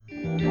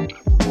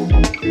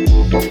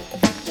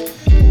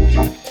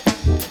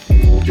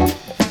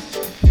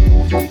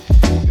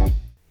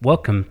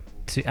Welcome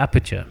to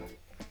Aperture.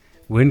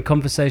 We're in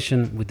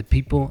conversation with the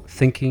people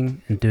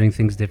thinking and doing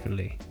things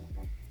differently.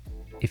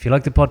 If you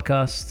like the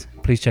podcast,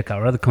 please check out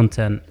our other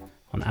content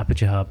on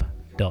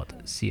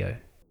aperturehub.co.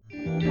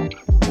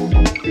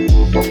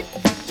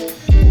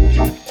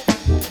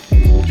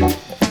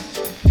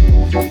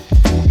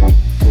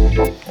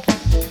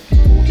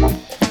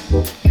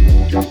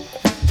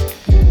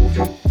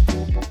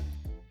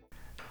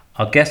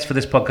 Our guest for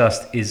this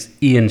podcast is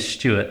Ian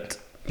Stewart,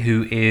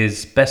 who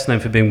is best known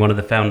for being one of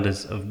the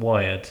founders of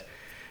Wired.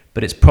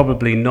 But it's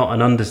probably not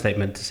an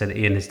understatement to say that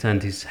Ian has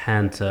turned his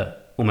hand to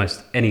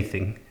almost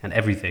anything and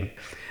everything.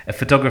 A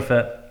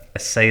photographer, a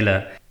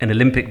sailor, an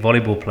Olympic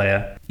volleyball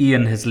player,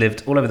 Ian has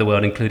lived all over the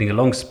world, including a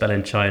long spell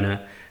in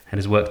China, and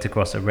has worked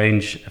across a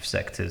range of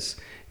sectors.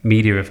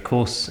 Media, of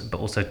course, but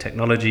also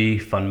technology,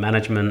 fund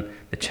management,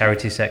 the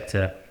charity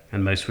sector,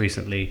 and most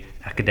recently,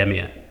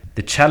 academia.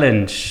 The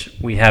challenge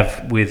we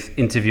have with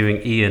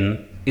interviewing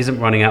Ian isn't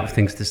running out of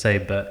things to say,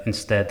 but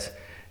instead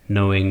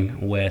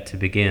knowing where to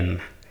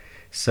begin.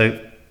 So,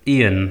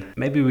 Ian,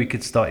 maybe we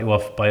could start you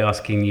off by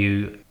asking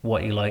you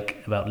what you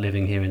like about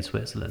living here in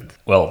Switzerland.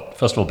 Well,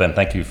 first of all, Ben,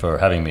 thank you for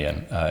having me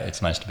in.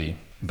 It's nice to be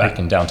back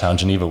in downtown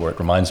Geneva, where it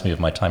reminds me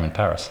of my time in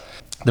Paris.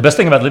 The best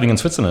thing about living in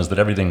Switzerland is that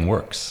everything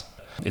works.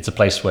 It's a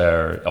place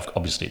where,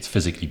 obviously, it's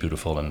physically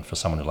beautiful, and for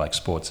someone who likes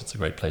sports, it's a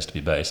great place to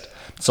be based.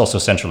 It's also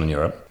central in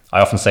Europe. I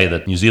often say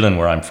that New Zealand,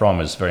 where I'm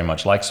from, is very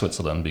much like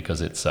Switzerland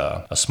because it's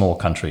a small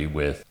country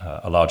with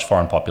a large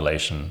foreign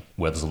population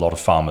where there's a lot of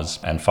farmers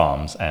and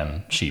farms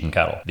and sheep and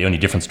cattle. The only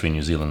difference between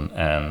New Zealand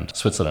and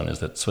Switzerland is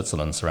that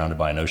Switzerland's surrounded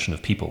by an ocean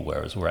of people,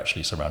 whereas we're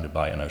actually surrounded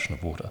by an ocean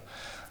of water.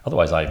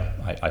 Otherwise,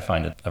 I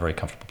find it a very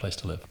comfortable place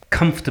to live.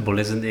 Comfortable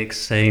isn't the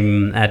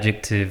same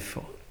adjective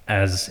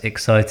as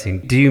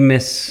exciting. Do you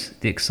miss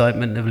the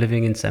excitement of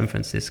living in San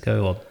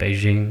Francisco or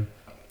Beijing?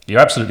 You're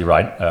absolutely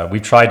right.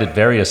 We've tried at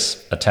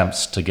various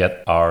attempts to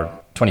get our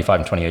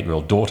 25 and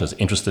 28-year-old daughters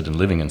interested in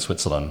living in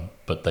Switzerland,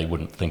 but they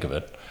wouldn't think of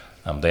it.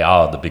 They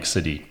are the big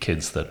city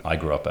kids that I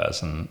grew up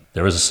as, and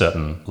there is a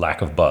certain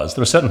lack of buzz.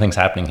 There are certain things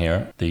happening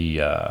here.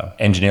 The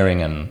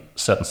engineering and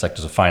certain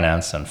sectors of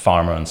finance and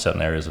pharma and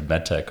certain areas of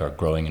medtech are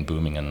growing and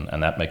booming,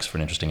 and that makes for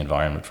an interesting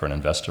environment for an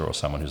investor or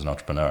someone who's an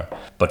entrepreneur.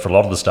 But for a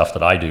lot of the stuff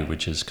that I do,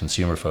 which is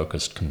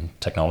consumer-focused,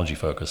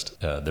 technology-focused,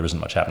 there isn't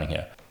much happening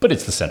here. But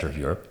it's the center of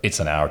Europe. It's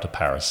an hour to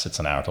Paris. It's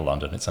an hour to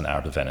London. It's an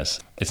hour to Venice.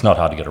 It's not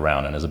hard to get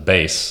around, and as a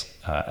base,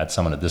 at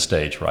someone at this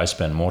stage where I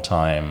spend more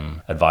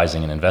time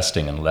advising and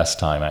investing and less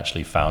time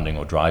actually founding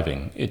or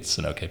driving, it's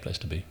an okay place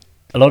to be.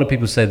 A lot of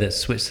people say that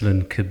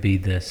Switzerland could be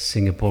the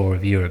Singapore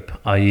of Europe,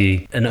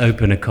 i.e. an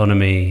open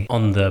economy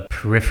on the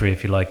periphery,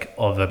 if you like,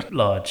 of a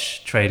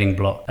large trading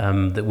bloc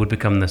that would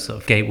become the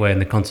sort of gateway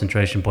and the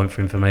concentration point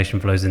for information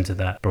flows into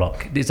that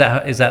bloc. Is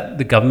that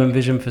the government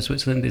vision for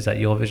Switzerland? Is that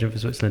your vision for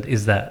Switzerland?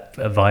 Is that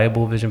a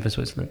viable vision for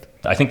Switzerland?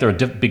 I think there are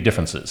big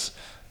differences.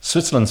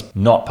 Switzerland's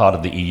not part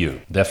of the EU.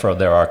 Therefore,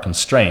 there are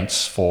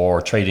constraints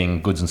for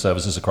trading goods and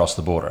services across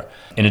the border.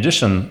 In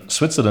addition,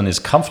 Switzerland is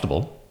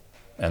comfortable,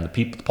 and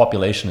the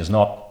population is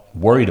not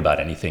worried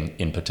about anything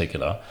in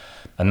particular,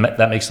 and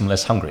that makes them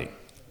less hungry.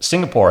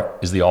 Singapore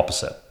is the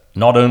opposite.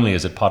 Not only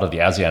is it part of the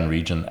ASEAN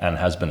region and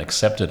has been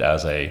accepted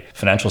as a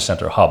financial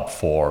center hub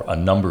for a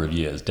number of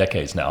years,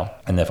 decades now,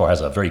 and therefore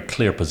has a very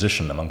clear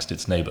position amongst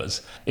its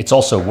neighbors, it's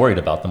also worried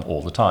about them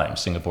all the time.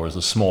 Singapore is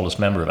the smallest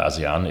member of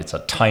ASEAN. It's a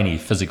tiny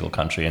physical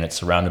country, and it's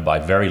surrounded by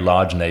very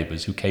large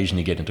neighbors who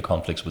occasionally get into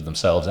conflicts with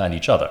themselves and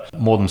each other.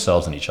 More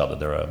themselves than each other.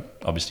 There are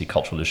obviously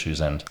cultural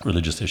issues and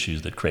religious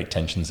issues that create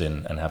tensions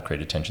in and have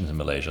created tensions in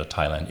Malaysia,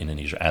 Thailand,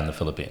 Indonesia, and the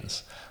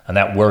Philippines. And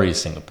that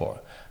worries Singapore.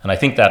 And I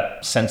think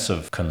that sense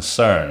of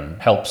concern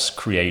helps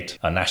create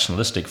a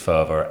nationalistic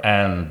fervor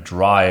and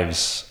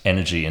drives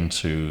energy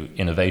into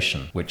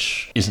innovation,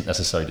 which isn't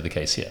necessarily the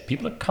case here.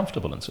 People are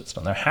comfortable in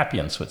Switzerland. They're happy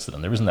in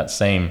Switzerland. There isn't that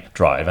same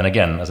drive. And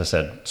again, as I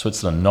said,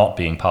 Switzerland not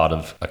being part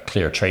of a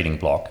clear trading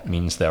bloc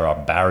means there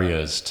are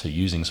barriers to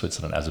using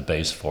Switzerland as a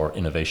base for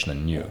innovation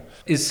and new.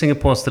 Is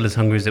Singapore still as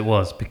hungry as it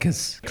was?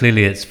 Because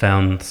clearly it's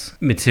found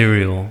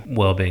material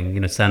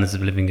well-being, standards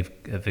of living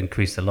have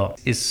increased a lot.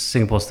 Is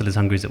Singapore still as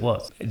hungry as it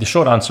was? The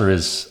short answer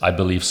is, I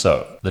believe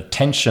so. The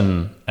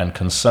tension and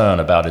concern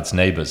about its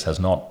neighbors has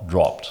not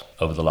dropped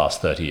over the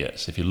last 30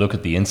 years. If you look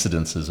at the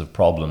incidences of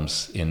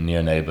problems in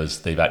near neighbors,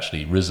 they've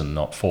actually risen,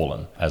 not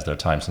fallen, as their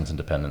time since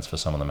independence for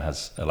some of them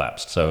has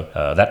elapsed. So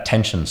that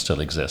tension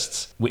still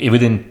exists.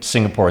 Within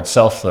Singapore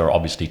itself, there are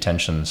obviously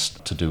tensions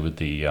to do with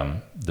the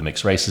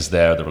mixed races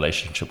there, the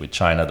relationship with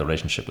China, the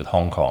relationship with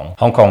Hong Kong.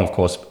 Hong Kong, of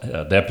course,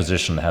 their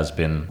position has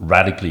been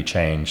radically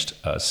changed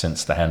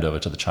since the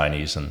handover to the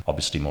Chinese and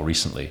obviously more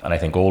recently. And I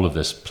think all of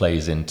this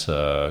plays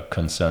into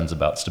concerns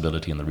about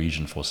stability in the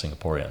region for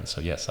Singaporeans.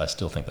 So yes, I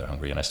still think they're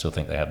hungry, and I still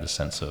think they have this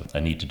sense of a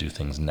need to do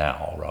things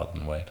now rather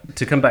than wait.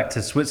 To come back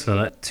to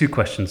Switzerland, two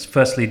questions.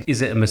 Firstly,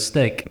 is it a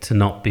mistake to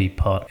not be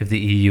part of the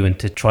EU and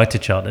to try to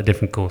chart a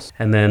different course?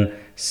 And then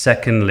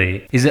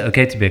secondly, is it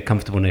okay to be a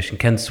comfortable nation?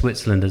 Can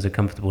Switzerland as a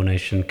comfortable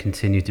nation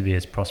continue to be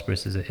as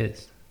prosperous as it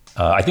is?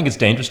 I think it's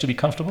dangerous to be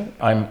comfortable.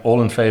 I'm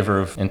all in favor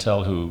of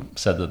Intel, who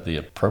said that the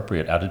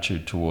appropriate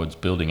attitude towards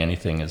building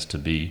anything is to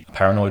be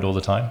paranoid all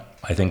the time.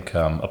 I think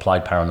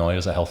applied paranoia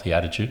is a healthy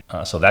attitude.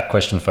 So that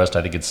question first,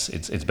 I think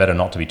it's better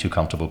not to be too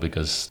comfortable,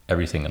 because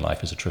everything in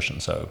life is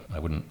attrition. So I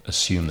wouldn't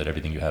assume that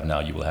everything you have now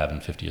you will have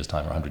in 50 years'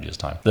 time or 100 years'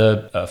 time.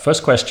 The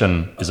first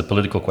question is a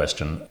political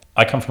question.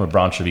 I come from a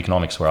branch of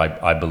economics where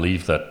I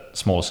believe that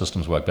smaller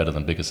systems work better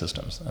than bigger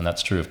systems. And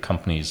that's true of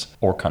companies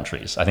or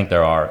countries. I think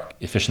there are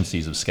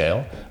efficiencies of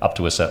scale up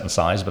to a certain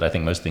size, but I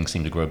think most things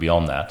seem to grow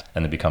beyond that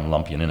and they become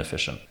lumpy and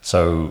inefficient.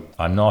 So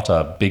I'm not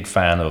a big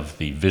fan of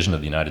the vision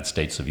of the United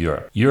States of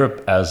Europe. Europe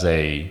as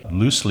a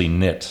loosely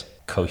knit,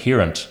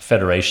 coherent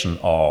federation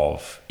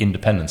of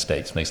independent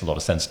states makes a lot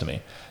of sense to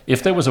me.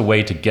 If there was a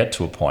way to get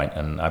to a point,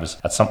 and I was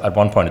at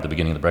one point at the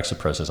beginning of the Brexit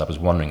process, I was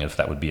wondering if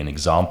that would be an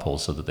example,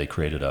 so that they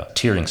created a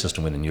tiering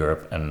system within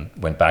Europe and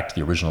went back to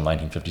the original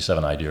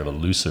 1957 idea of a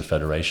looser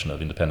federation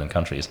of independent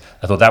countries.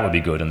 I thought that would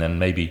be good, and then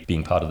maybe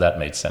being part of that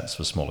made sense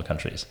for smaller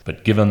countries.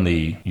 But given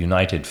the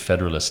united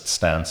federalist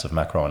stance of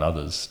Macron and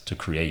others to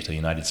create a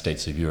United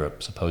States of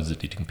Europe,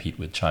 supposedly to compete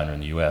with China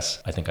and the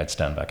US, I think I'd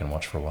stand back and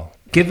watch for a while.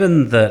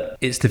 Given that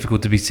it's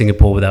difficult to be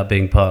Singapore without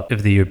being part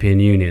of the European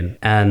Union,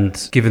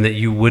 and given that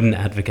you wouldn't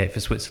advocate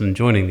for Switzerland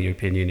joining the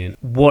European Union,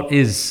 what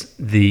is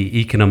the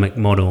economic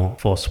model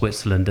for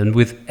Switzerland? And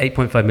with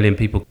 8.5 million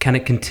people, can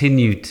it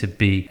continue to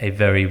be a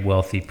very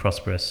wealthy,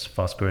 prosperous,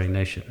 fast-growing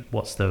nation?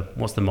 What's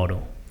the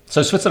model?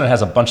 So Switzerland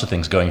has a bunch of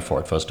things going for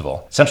it, first of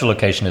all. Central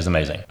location is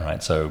amazing,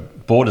 right? So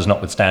borders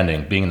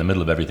notwithstanding, being in the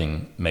middle of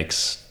everything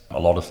makes a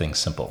lot of things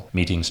simple.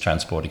 Meetings,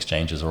 transport,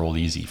 exchanges are all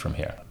easy from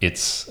here.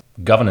 Its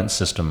governance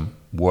system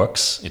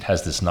works. It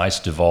has this nice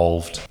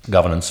devolved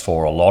governance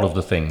for a lot of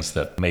the things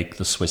that make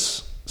the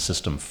Swiss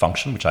system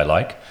function, which I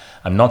like.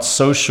 I'm not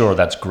so sure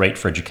that's great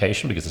for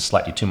education, because there's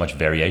slightly too much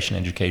variation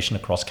in education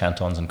across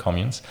cantons and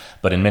communes.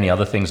 But in many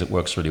other things, it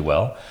works really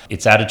well.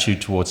 Its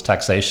attitude towards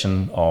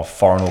taxation of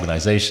foreign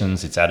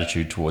organizations, its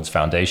attitude towards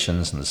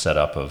foundations and the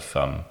setup of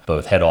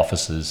both head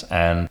offices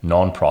and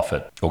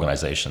non-profit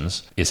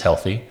organizations is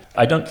healthy.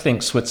 I don't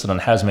think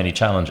Switzerland has many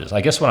challenges.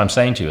 I guess what I'm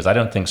saying to you is I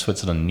don't think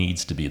Switzerland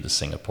needs to be the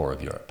Singapore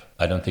of Europe.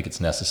 I don't think it's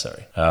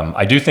necessary.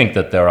 I do think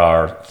that there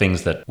are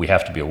things that we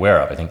have to be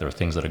aware of. I think there are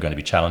things that are going to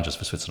be challenges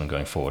for Switzerland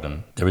going forward.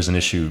 And there is an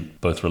issue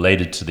both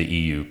related to the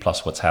EU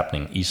plus what's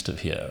happening east of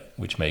here,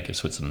 which may give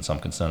Switzerland some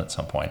concern at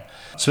some point.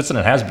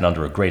 Switzerland has been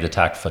under a great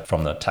attack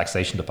from the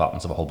taxation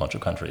departments of a whole bunch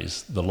of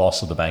countries. The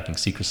loss of the banking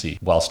secrecy,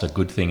 whilst a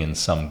good thing in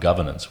some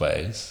governance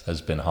ways,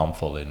 has been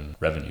harmful in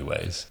revenue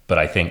ways. But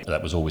I think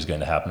that was always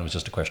going to happen. It was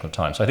just a question of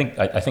time. So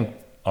I think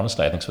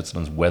honestly, I think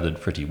Switzerland's weathered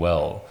pretty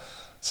well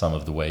some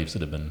of the waves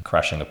that have been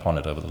crashing upon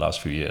it over the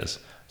last few years.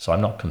 So I'm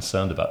not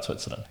concerned about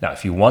Switzerland. Now,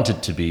 if you want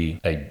it to be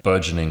a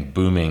burgeoning,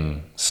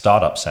 booming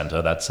startup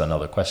center, that's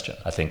another question.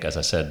 I think, as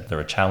I said, there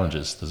are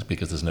challenges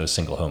because there's no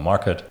single home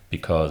market,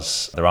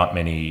 because there aren't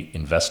many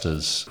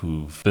investors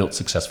who've built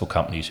successful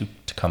companies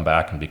to come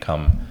back and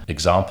become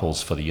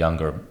examples for the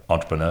younger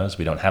entrepreneurs.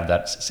 We don't have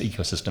that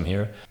ecosystem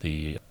here.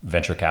 The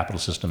venture capital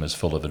system is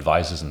full of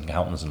advisors and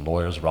accountants and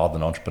lawyers rather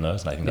than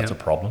entrepreneurs, and I think that's a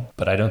problem.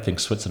 But I don't think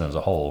Switzerland as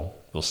a whole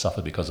will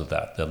suffer because of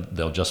that.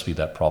 There'll just be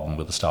that problem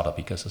with the startup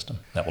ecosystem.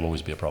 That will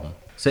always be a problem.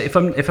 So if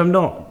I'm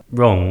not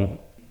wrong,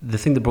 the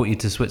thing that brought you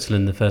to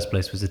Switzerland in the first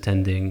place was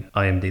attending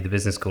IMD, the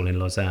business school in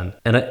Lausanne.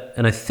 And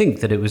I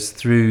think that it was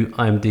through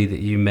IMD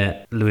that you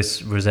met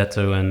Louis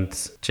Rosetto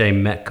and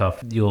James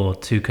Metcalf, your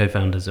two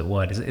co-founders at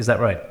Wired. Is that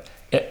right?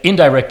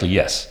 Indirectly,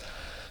 yes.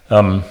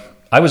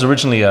 I was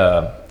originally,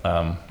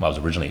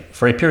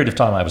 for a period of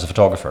time, I was a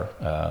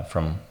photographer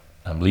from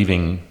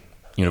leaving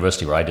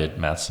university where I did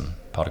maths and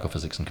particle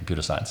physics and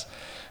computer science.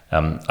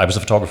 I was a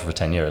photographer for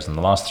 10 years, and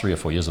the last 3 or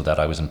 4 years of that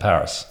I was in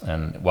Paris.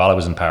 And while I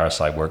was in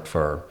Paris, I worked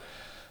for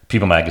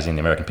People magazine,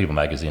 the American People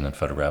magazine, and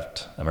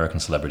photographed American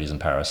celebrities in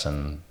Paris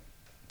and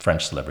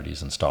French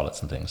celebrities and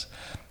starlets and things.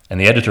 And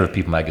the editor of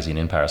People magazine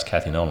in Paris,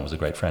 Kathy Nolan, was a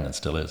great friend and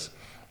still is.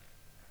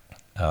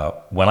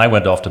 When I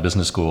went off to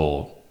business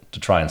school to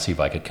try and see if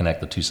I could connect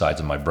the two sides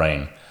of my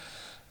brain,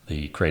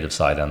 the creative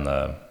side and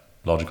the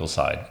logical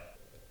side,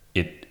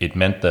 it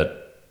meant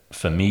that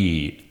for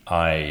me,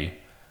 I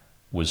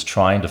was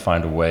trying to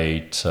find a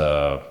way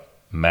to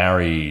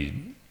marry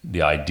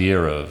the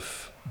idea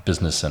of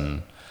business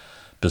and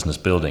business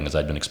building, as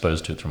I'd been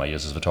exposed to it through my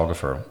years as a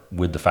photographer,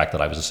 with the fact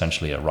that I was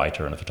essentially a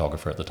writer and a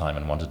photographer at the time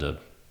and wanted to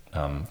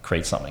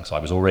create something. So I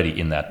was already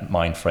in that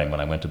mind frame when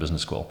I went to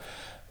business school.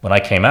 When I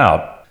came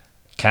out,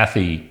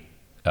 Kathy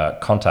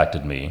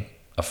contacted me.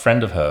 A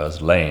friend of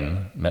hers,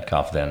 Lane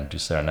Metcalf then,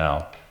 Dussert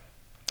now,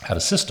 had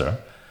a sister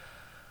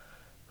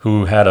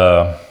who had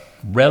a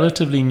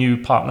relatively new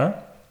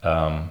partner,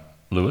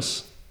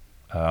 Louis,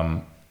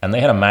 and they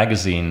had a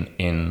magazine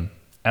in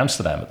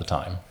Amsterdam at the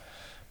time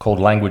called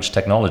Language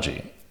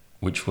Technology,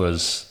 which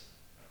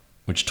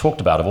talked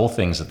about, of all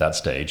things at that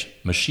stage,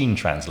 machine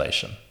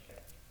translation,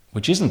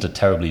 which isn't a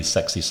terribly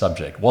sexy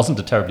subject, wasn't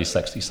a terribly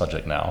sexy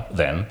subject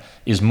then,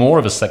 is more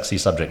of a sexy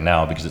subject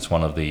now because it's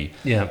one of the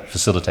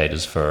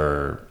facilitators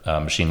for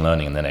machine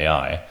learning and then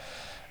AI.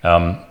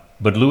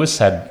 But Lewis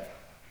had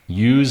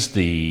used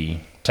the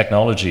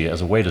technology as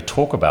a way to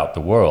talk about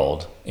the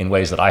world in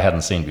ways that I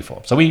hadn't seen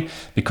before. So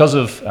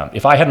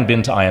if I hadn't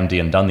been to IMD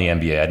and done the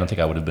MBA, I don't think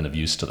I would have been of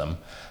use to them.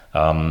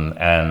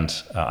 And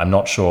I'm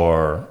not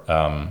sure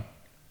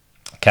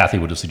Kathy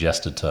would have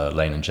suggested to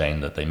Lane and Jane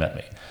that they met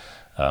me.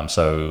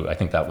 So I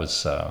think that was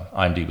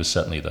IMD was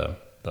certainly the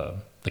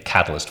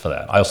catalyst for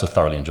that. I also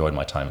thoroughly enjoyed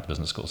my time at the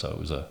business school, so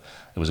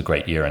it was a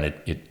great year, and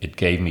it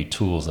gave me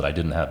tools that I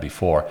didn't have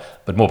before.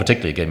 But more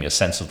particularly, it gave me a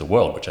sense of the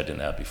world which I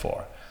didn't have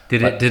before.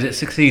 Did it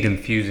succeed in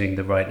fusing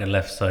the right and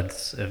left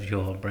sides of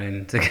your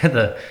brain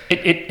together?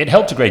 It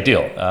helped a great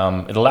deal.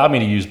 It allowed me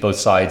to use both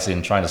sides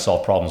in trying to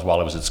solve problems while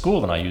I was at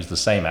school, and I used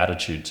the same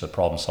attitude to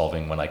problem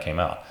solving when I came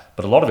out.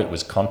 But a lot of it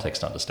was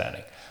context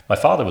understanding. My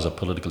father was a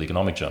political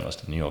economic journalist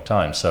at the New York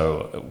Times,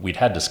 so we'd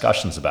had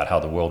discussions about how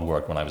the world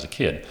worked when I was a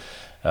kid.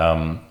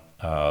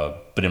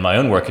 But in my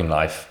own working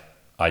life,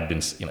 I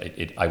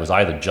was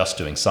either just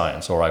doing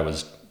science or I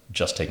was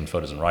just taking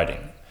photos and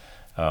writing.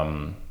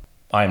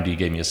 IMD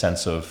gave me a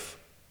sense of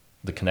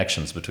the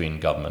connections between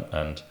government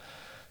and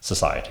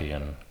society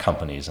and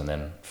companies and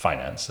then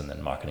finance and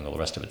then marketing, all the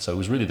rest of it. So it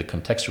was really the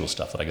contextual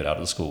stuff that I got out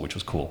of the school, which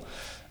was cool,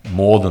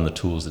 more than the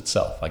tools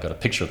itself. I got a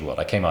picture of the world.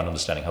 I came out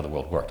understanding how the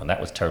world worked, and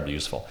that was terribly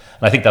useful.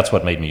 And I think that's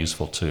what made me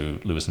useful to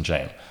Lewis and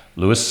Jane.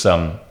 Lewis,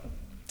 when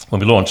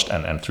we launched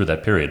and through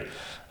that period,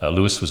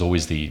 Lewis was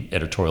always the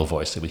editorial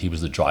voice. He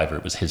was the driver.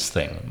 It was his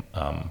thing.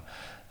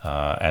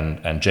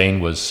 And Jane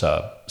was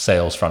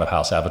sales, front of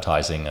house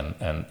advertising,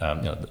 and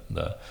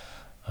the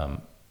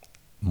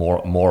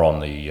more on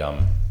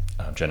the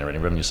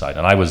generating revenue side.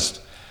 And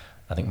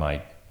I think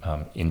my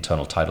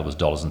internal title was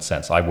dollars and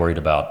cents. I worried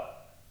about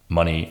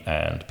money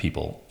and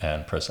people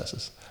and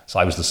processes. So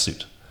I was the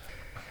suit.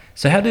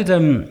 So how did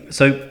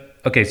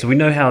so we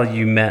know how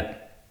you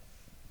met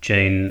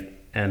Jane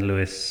and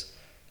Lewis,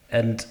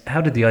 and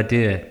how did the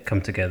idea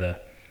come together?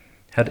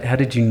 How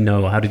did you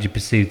know, or how did you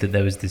perceive that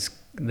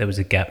there was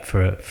a gap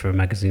for a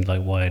magazine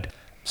like Wired?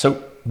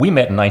 So we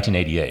met in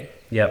 1988.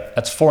 Yep.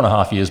 That's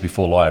 4.5 years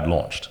before Wired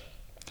launched.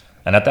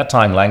 And at that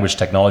time, Language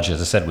Technology,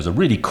 as I said, was a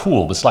really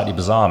cool but slightly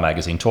bizarre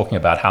magazine talking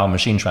about how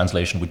machine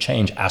translation would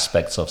change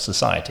aspects of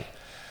society.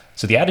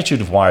 So the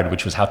attitude of Wired,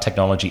 which was how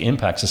technology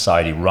impacts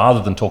society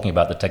rather than talking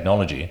about the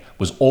technology,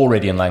 was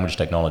already in Language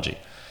Technology.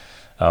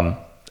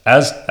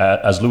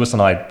 As Lewis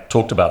and I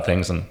talked about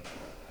things, and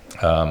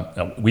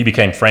we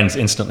became friends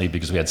instantly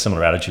because we had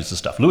similar attitudes to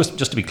stuff. Lewis,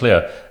 just to be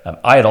clear,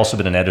 I had also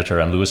been an editor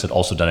and Lewis had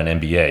also done an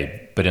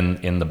MBA, but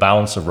in the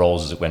balance of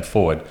roles as it went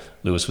forward,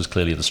 Lewis was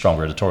clearly the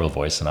stronger editorial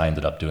voice, and I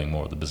ended up doing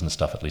more of the business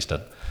stuff, at least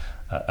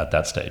at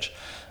that stage.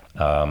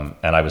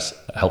 And I was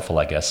helpful,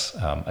 I guess.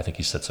 I think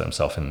he said so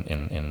himself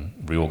in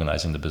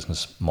reorganizing the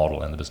business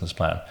model and the business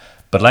plan.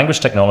 But Language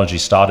Technology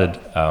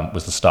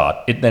was the start.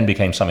 It then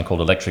became something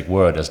called Electric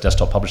Word as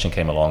desktop publishing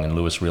came along, and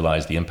Lewis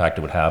realized the impact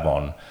it would have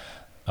on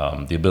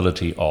the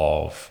ability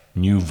of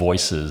new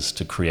voices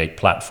to create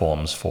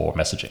platforms for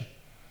messaging.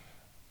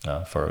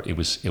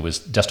 It was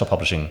desktop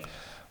publishing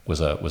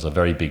was a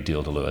very big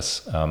deal to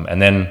Lewis.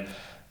 And then,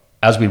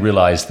 as we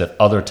realized that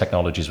other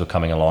technologies were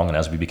coming along, and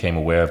as we became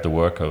aware of the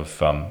work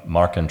of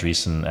Mark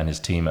Andreessen and his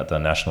team at the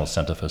National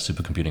Center for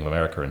Supercomputing of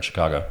America in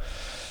Chicago,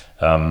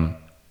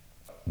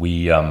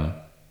 we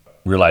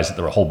realized that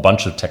there were a whole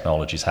bunch of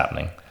technologies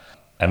happening,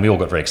 and we all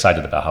got very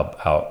excited about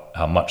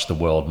how much the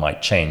world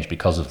might change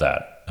because of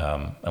that.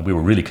 And we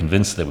were really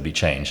convinced there would be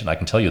change. And I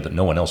can tell you that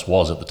no one else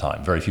was at the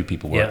time. Very few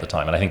people were at the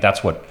time. And I think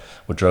that's what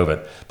drove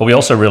it. But we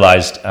also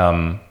realized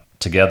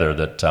together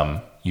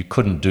that you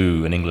couldn't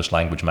do an English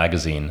language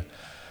magazine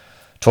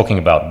talking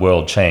about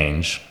world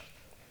change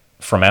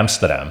from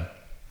Amsterdam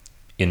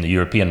in the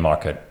European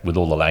market with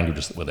all the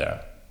languages that were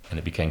there. And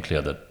it became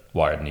clear that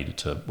Wired needed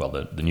to,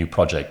 the new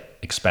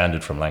project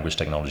expanded from Language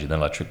Technology, then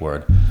Electric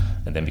Word,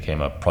 and then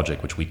became a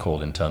project which we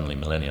called internally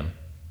Millennium.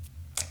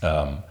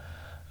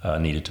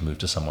 Needed to move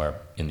to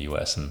somewhere in the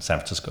US, and San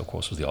Francisco, of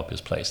course, was the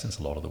obvious place since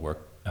a lot of the work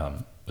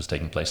was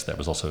taking place there. There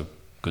was also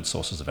good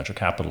sources of venture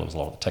capital. There was a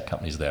lot of the tech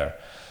companies there,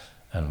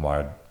 and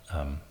Wired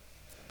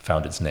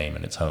found its name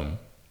and its home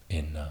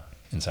in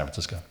San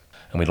Francisco.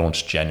 And we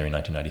launched January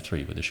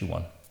 1993 with issue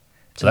 1.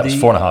 So that was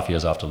 4.5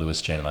 years after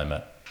Lewis, Jane, and I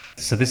met.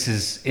 So this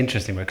is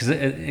interesting, because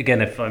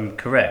again, if I'm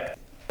correct,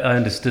 I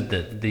understood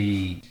that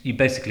you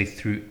basically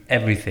threw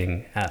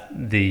everything at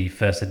the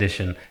first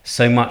edition,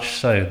 so much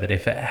so that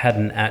if it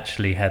hadn't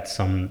actually had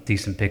some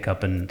decent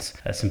pickup and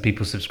some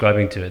people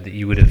subscribing to it, that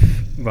you would have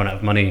run out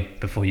of money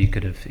before you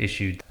could have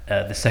issued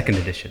the second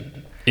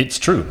edition. It's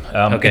true.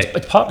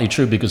 It's partly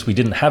true because we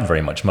didn't have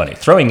very much money.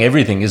 Throwing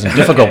everything isn't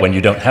difficult when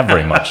you don't have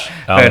very much.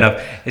 Fair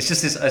enough. It's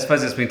just this, I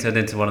suppose it's been turned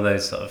into one of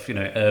those sort of,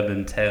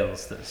 urban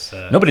tales that's...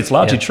 No, but it's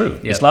largely true.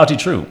 Yeah. It's largely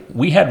true.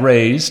 We had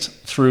raised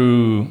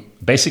through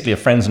basically a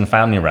friends and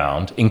family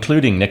round,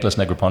 including Nicholas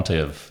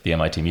Negroponte of the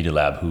MIT Media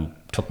Lab, who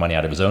took money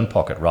out of his own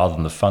pocket rather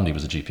than the fund he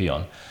was a GP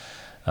on.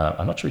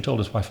 I'm not sure he told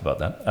his wife about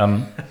that.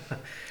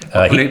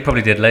 He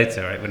probably did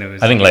later, right? When it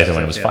was. I think later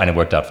when it was fine, it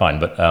worked out fine.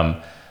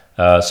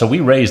 But so we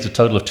raised a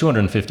total of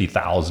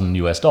 $250,000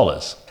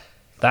 US.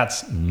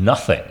 That's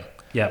nothing.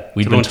 Yeah,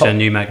 to launch a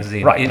new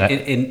magazine. Right.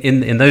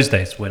 In those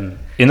days when...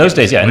 In those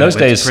days, yeah. In those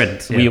days,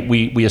 print,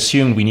 we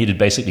assumed we needed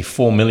basically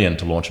 $4 million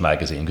to launch a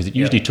magazine, because it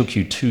usually took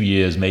you 2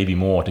 years, maybe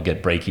more, to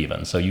get break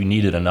even. So you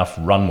needed enough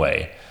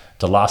runway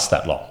to last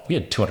that long. We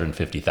had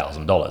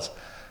 $250,000.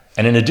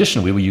 And in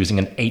addition, we were using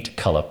an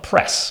 8-color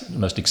press, the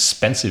most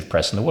expensive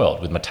press in the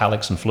world, with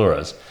metallics and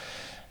fluoros.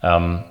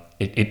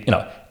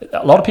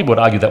 A lot of people would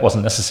argue that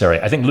wasn't necessary.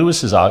 I think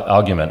Lewis's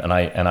argument, and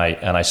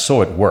I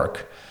saw it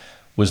work,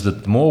 was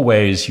that the more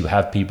ways you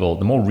have people,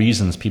 the more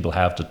reasons people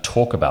have to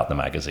talk about the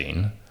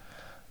magazine,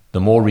 the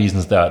more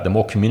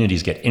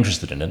communities get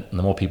interested in it, and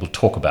the more people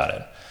talk about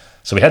it.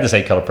 So we had this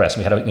 8-color press,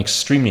 and we had an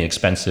extremely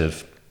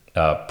expensive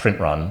print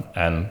run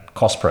and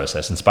cost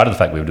process, in spite of the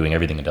fact we were doing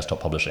everything in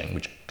desktop publishing,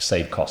 which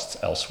saved costs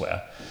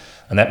elsewhere.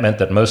 And that meant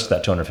that most of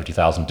that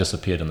 $250,000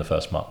 disappeared in the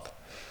first month.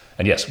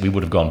 And yes, we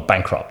would have gone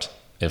bankrupt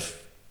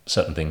if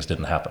certain things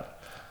didn't happen,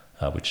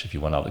 which if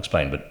you want, I'll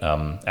explain. But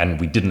and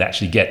we didn't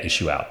actually get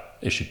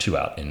issue 2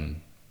 out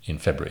in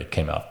February. It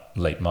came out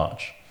late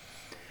March.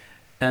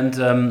 And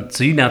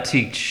so you now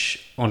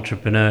teach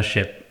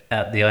entrepreneurship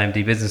at the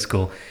IMD Business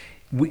School.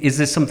 Is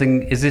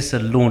this a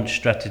launch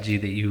strategy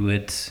that you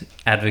would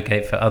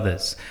advocate for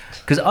others?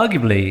 Because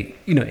arguably,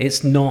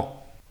 it's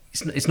not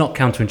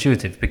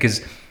counterintuitive,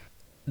 because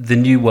the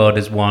new world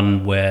is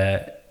one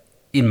where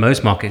in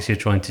most markets you're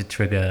trying to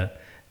trigger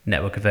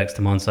network effects,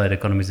 demand side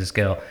economies of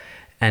scale,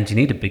 and you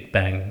need a big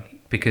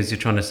bang because you're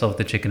trying to solve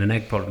the chicken and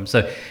egg problem.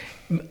 So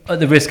at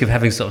the risk of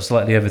having sort of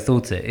slightly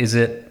overthought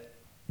it,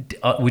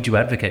 would you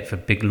advocate for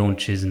big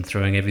launches and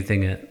throwing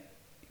everything at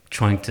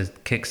trying to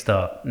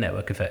kickstart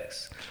network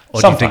effects? Or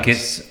Sometimes. Do you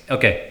think it's...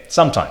 Okay.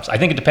 Sometimes. I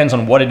think it depends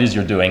on what it is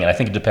you're doing, and I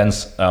think it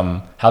depends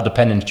how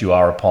dependent you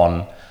are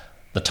upon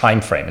the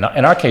time frame.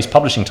 In our case,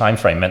 publishing time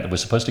frame meant that we're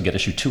supposed to get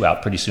issue 2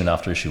 out pretty soon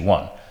after issue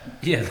 1.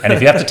 Yeah. And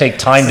if you have to take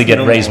time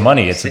to raise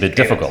money, it's a bit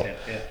difficult.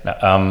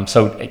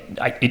 So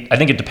I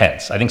think it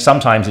depends. I think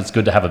sometimes it's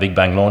good to have a big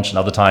bang launch, and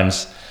other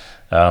times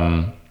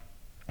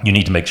you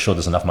need to make sure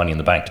there's enough money in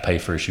the bank to pay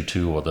for issue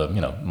 2 or the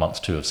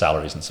month 2 of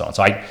salaries and so on.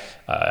 So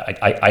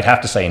I'd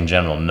have to say in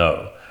general,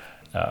 no.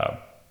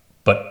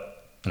 But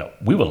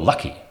we were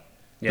lucky.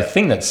 Yeah. The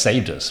thing that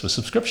saved us was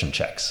subscription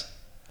checks.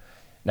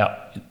 Now,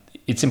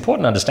 it's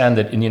important to understand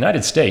that in the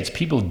United States,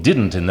 people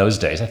didn't in those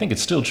days, I think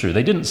it's still true,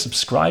 they didn't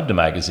subscribe to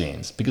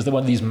magazines because there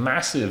were these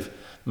massive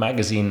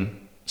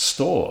magazine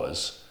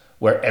stores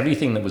where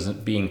everything that was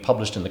being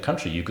published in the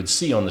country you could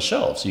see on the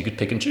shelves, so you could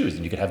pick and choose,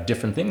 and you could have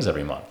different things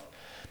every month.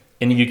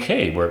 In the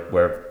UK,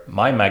 where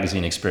my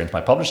magazine experience,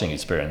 my publishing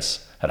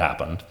experience had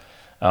happened,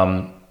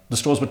 the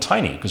stores were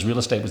tiny because real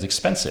estate was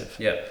expensive.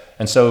 Yeah.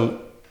 And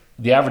so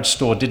the average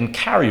store didn't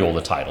carry all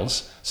the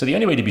titles. So the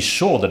only way to be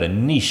sure that a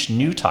niche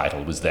new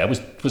title was there was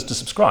to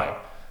subscribe,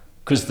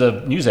 because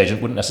the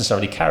newsagent wouldn't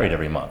necessarily carry it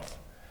every month.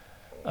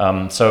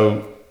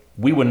 So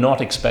we were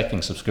not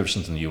expecting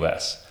subscriptions in the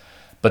US.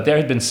 But there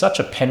had been such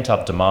a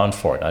pent-up demand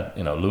for it.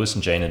 Lewis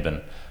and Jane had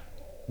been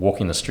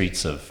walking the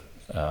streets of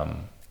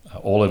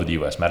all over the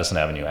US, Madison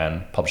Avenue,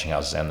 and publishing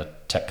houses and the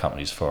tech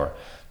companies for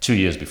 2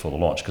 years before the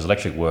launch, because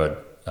Electric Word,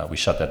 we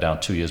shut that down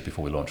 2 years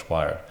before we launched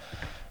Wired.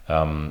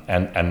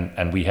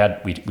 And we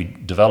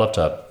developed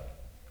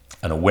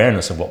an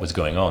awareness of what was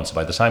going on. So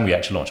by the time we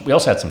actually launched, we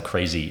also had some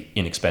crazy,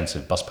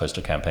 inexpensive bus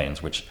poster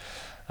campaigns, which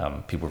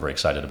people were very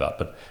excited about.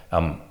 But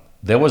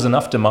there was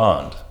enough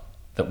demand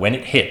that when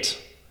it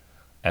hit,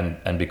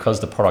 and because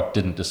the product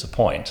didn't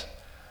disappoint,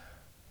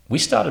 we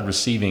started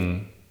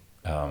receiving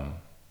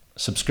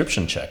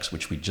subscription checks,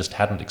 which we just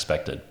hadn't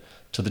expected,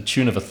 to the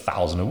tune of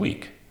 $1,000 a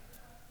week,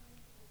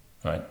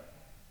 right?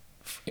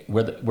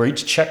 Where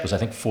each check was, I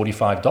think,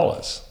 $45.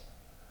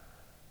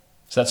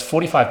 So that's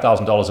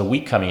 $45,000 a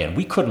week coming in.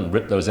 We couldn't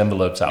rip those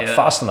envelopes out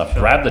fast enough,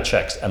 grab the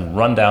checks, and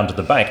run down to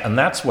the bank. And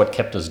that's what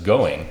kept us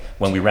going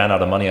when we ran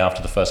out of money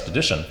after the first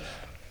edition,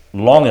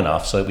 long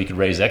enough so that we could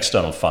raise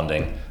external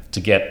funding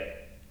to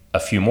get a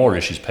few more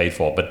issues paid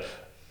for. But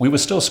we were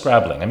still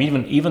scrabbling. I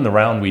mean, even the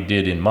round we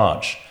did in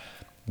March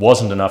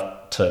wasn't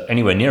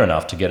anywhere near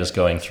enough to get us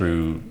going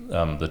through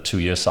the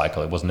 2-year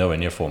cycle. It was nowhere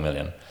near 4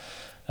 million.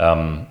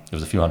 It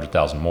was a few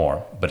 100,000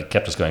 more, but it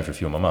kept us going for a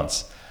few more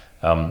months.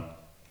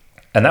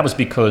 And that was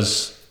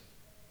because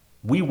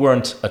we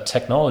weren't a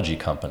technology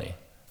company.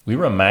 We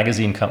were a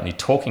magazine company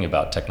talking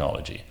about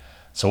technology.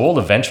 So all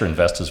the venture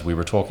investors we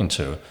were talking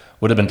to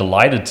would have been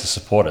delighted to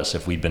support us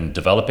if we'd been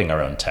developing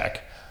our own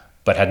tech,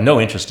 but had no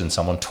interest in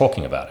someone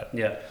talking about it.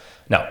 Yeah.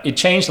 Now, it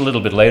changed a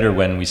little bit later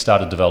when we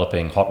started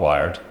developing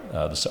Hotwired,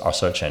 our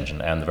search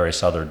engine, and the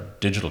various other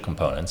digital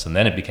components, and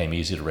then it became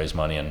easier to raise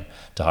money and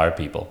to hire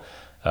people.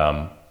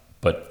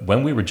 But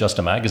when we were just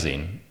a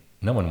magazine,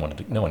 no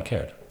one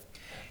cared.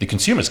 The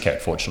consumers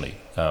cared, fortunately,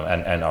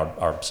 and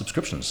our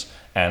subscriptions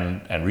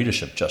and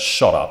readership just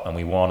shot up, and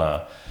we won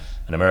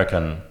an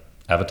American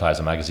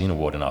Advertiser Magazine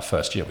Award in our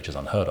first year, which is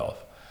unheard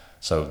of.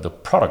 So the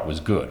product was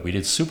good. We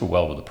did super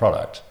well with the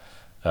product,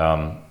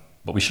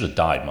 but we should have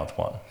died month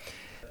one.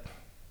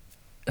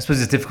 I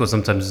suppose it's difficult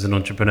sometimes as an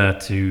entrepreneur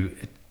to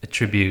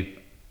attribute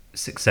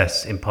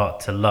success in part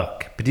to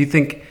luck. But do you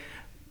think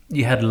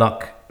you had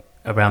luck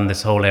around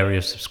this whole area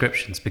of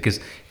subscriptions?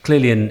 Because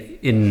clearly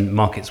in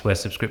markets where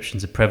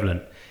subscriptions are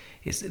prevalent,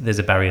 there's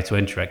a barrier to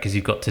entry, right? Because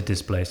you've got to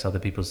displace other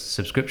people's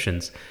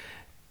subscriptions.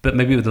 But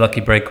maybe the lucky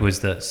break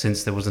was that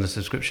since there wasn't a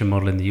subscription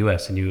model in the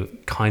US and you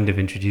kind of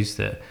introduced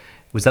it,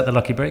 was that the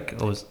lucky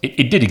break? Or was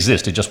it did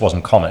exist, it just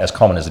wasn't common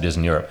as it is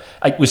in Europe.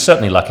 It was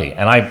certainly lucky.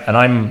 And I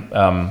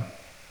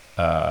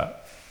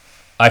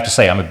have to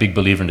say, I'm a big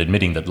believer in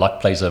admitting that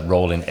luck plays a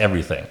role in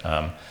everything.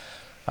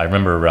 I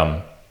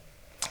remember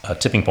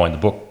Tipping Point, the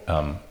book,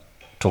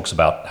 talks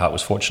about how it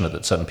was fortunate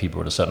that certain people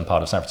were at a certain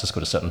part of San Francisco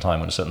at a certain time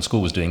when a certain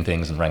school was doing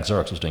things and Rank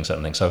Xerox was doing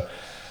certain things. So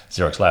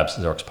Xerox Labs,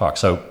 Xerox PARC.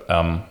 So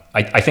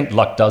I think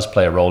luck does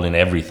play a role in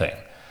everything.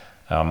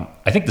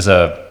 I think there's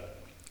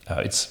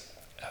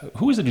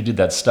who is it who did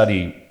that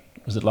study,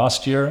 was it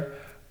last year,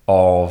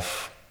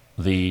 of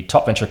the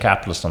top venture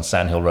capitalists on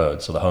Sand Hill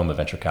Road, so the home of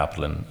venture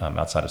capital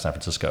outside of San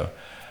Francisco.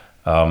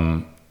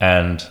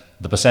 And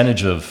the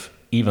percentage of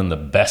even the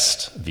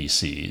best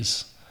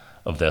VCs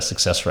of their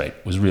success rate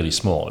was really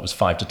small. It was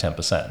 5 to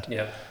 10%.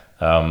 Yeah.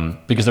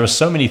 Because there are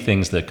so many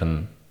things that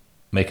can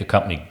make a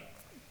company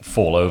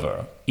fall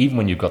over, even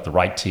when you've got the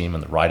right team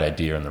and the right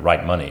idea and the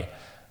right money.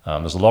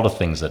 There's a lot of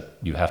things that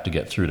you have to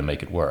get through to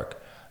make it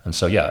work. And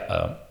so,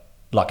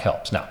 luck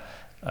helps. Now,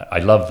 I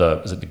love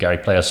the Gary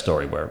Player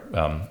story where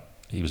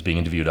he was being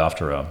interviewed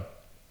after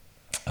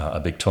a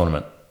big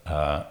tournament,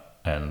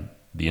 and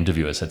the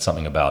interviewer said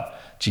something about,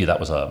 gee, that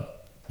was a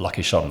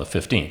lucky shot on the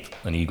 15th,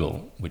 an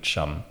eagle, which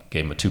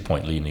gave him a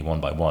 2-point lead, and he won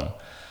by 1.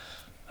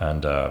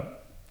 And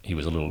he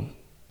was a little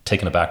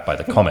taken aback by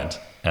the comment,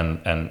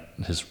 and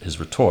his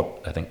retort,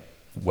 I think,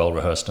 well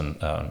rehearsed and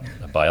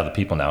by other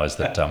people now, is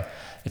that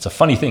it's a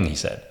funny thing, he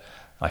said.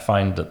 I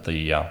find that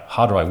the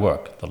harder I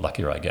work, the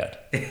luckier I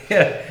get.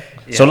 Yeah.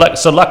 So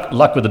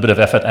luck with a bit of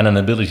effort and an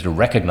ability to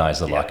recognize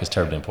the luck is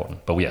terribly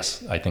important. But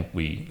yes, I think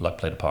luck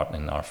played a part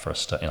in our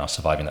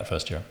surviving that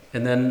first year.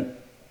 And then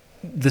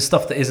the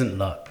stuff that isn't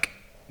luck,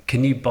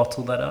 can you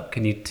bottle that up?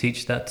 Can you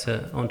teach that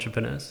to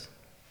entrepreneurs?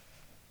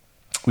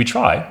 We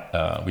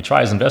try. We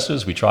try as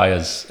investors. We try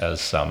as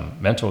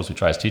mentors. We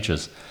try as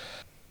teachers.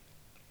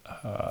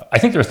 I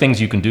think there are things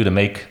you can do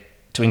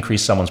to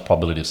increase someone's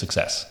probability of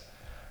success.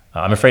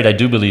 I'm afraid I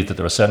do believe that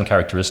there are certain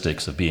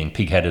characteristics of being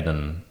pig-headed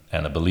and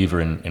a believer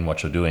in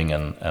what you're doing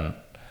and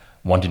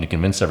wanting to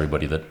convince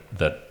everybody that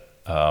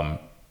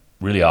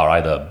really are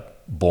either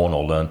born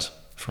or learnt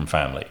from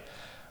family.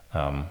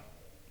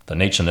 The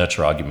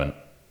nature-nurture argument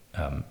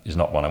is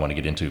not one I want to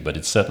get into, but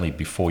it's certainly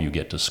before you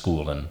get to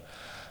school and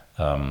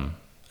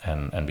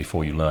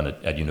before you learn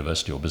at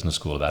university or business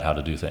school about how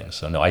to do things.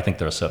 So no, I think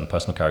there are certain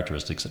personal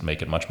characteristics that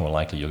make it much more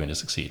likely you're going to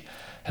succeed.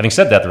 Having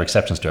said that, there are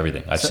exceptions to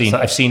everything.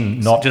 I've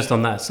seen not just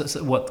on that.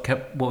 So what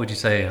would you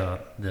say are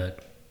the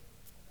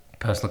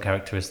personal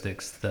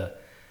characteristics that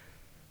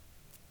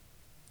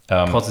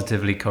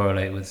positively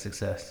correlate with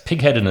success?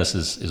 Pig-headedness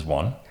is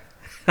one.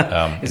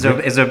 Is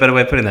there a better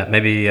way of putting that?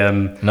 Maybe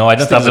no, I don't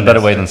think there's a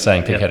better way than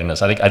saying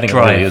pig-headedness. I think it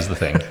really is the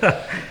thing.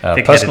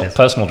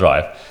 Personal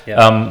drive,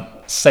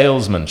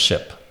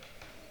 salesmanship,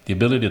 the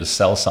ability to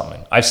sell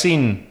something. I've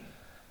seen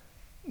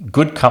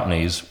good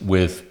companies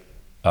with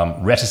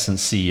reticent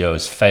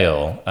CEOs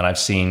fail, and I've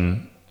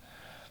seen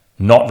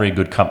not very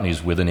good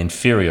companies with an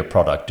inferior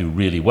product do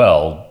really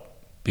well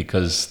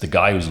because the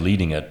guy who's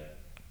leading it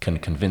can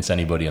convince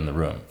anybody in the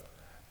room,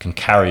 can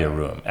carry a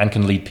room, and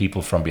can lead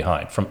people from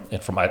behind, from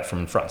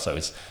in front. So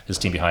his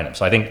team behind him.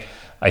 So I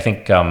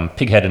think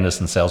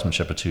pig-headedness and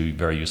salesmanship are two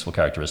very useful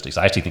characteristics.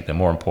 I actually think they're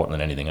more important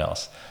than anything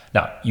else.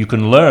 Now, you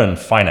can learn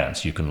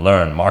finance, you can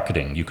learn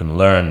marketing, you can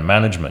learn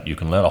management, you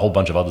can learn a whole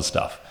bunch of other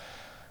stuff.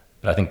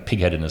 But I think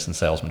pig-headedness and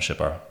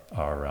salesmanship are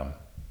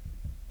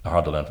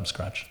hard to learn from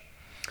scratch.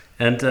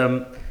 And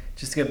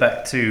just to get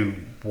back to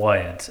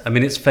Wired, I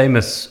mean, it's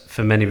famous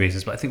for many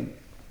reasons, but I think,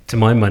 to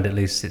my mind at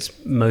least,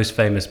 it's most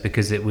famous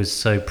because it was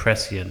so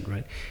prescient,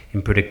 right,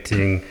 in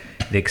predicting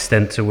the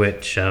extent to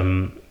which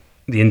the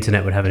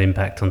internet would have an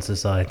impact on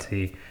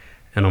society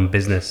and on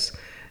business.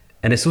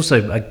 And it's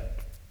also,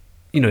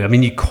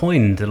 you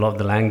coined a lot of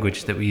the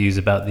language that we use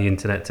about the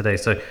internet today.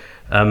 So,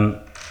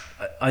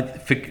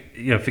 forgive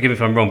me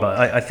if I'm wrong, but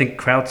I think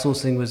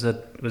crowdsourcing was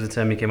a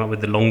term you came up with.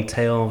 The long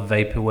tail,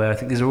 vaporware. I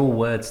think these are all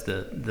words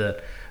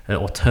that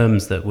or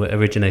terms that were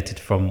originated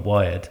from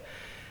Wired.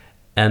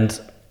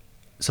 And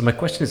so my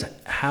question is,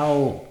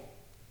 how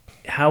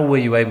were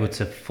you able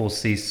to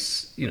foresee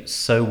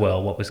so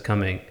well what was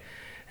coming?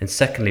 And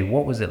secondly,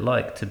 what was it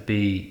like to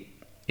be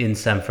in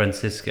San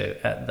Francisco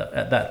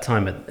at that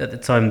time, at the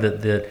time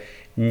that the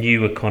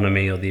new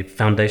economy or the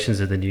foundations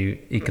of the new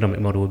economic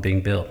model were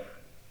being built?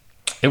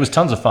 It was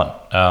tons of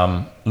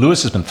fun.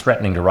 Lewis has been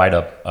threatening to write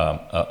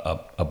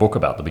a book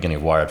about the beginning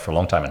of Wired for a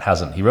long time and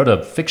hasn't. He wrote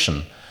a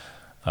fiction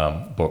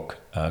book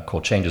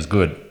called Change is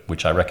Good,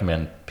 which I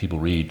recommend people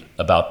read.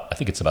 I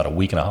think it's about a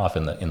week and a half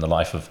in the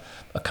life of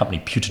a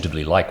company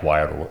putatively like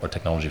Wired or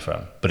technology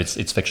firm, but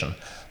it's fiction.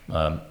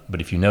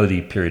 But if you know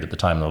the period at the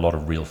time, there are a lot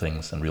of real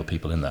things and real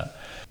people in that.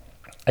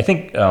 I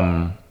think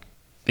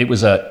it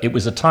was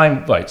a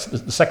time. Right,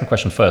 the second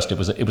question first. It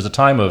was a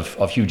time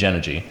of huge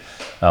energy.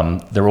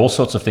 There were all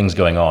sorts of things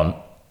going on,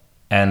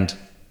 and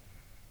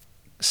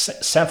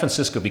San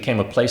Francisco became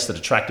a place that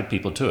attracted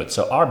people to it.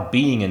 So our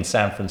being in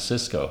San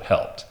Francisco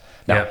helped.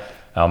 Now,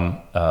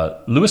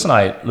 Lewis and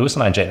I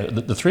and Jane,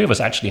 the three of us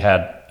actually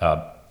had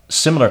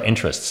similar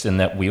interests in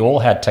that we all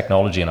had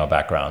technology in our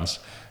backgrounds.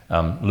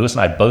 Lewis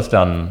and I had both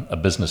done a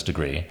business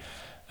degree,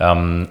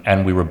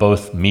 and we were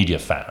both media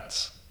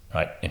fans.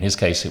 Right? In his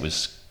case, it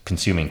was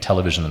consuming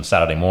television on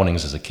Saturday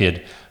mornings as a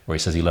kid, where he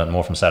says he learned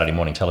more from Saturday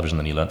morning television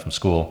than he learned from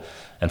school.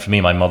 And for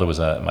me, my father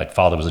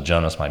was a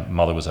journalist, my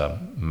mother was a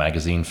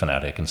magazine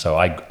fanatic, and so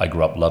I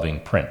grew up loving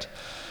print.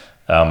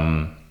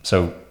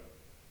 So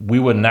we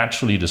were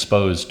naturally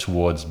disposed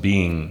towards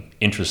being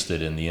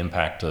interested in the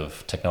impact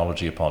of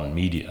technology upon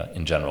media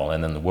in general,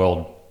 and then the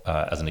world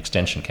as an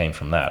extension came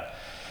from that.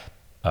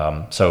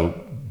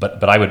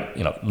 But I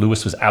would,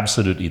 Lewis was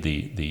absolutely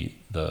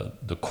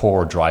the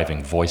core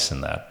driving voice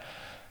in that.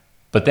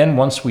 But then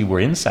once we were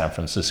in San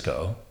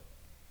Francisco,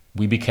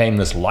 we became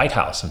this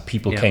lighthouse, and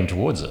people came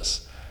towards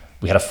us.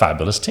 We had a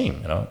fabulous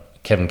team.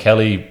 Kevin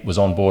Kelly was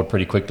on board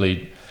pretty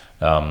quickly.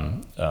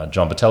 John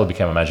Botelho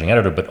became a managing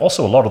editor, but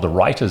also a lot of the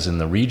writers in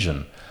the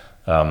region,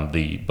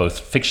 both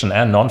fiction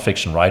and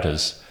nonfiction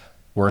writers,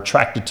 were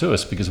attracted to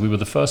us because we were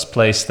the first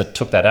place that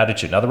took that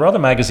attitude. Now, there were other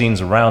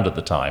magazines around at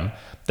the time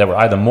that were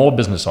either more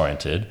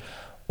business-oriented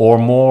or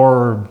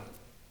more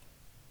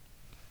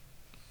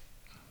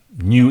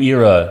new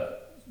era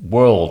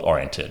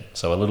world-oriented.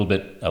 So a little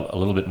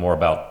bit more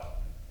about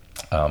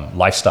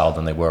lifestyle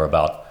than they were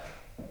about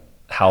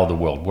how the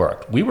world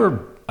worked. We were,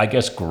 I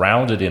guess,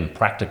 grounded in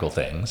practical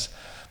things,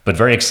 but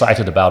very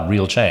excited about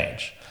real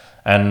change.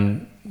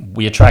 And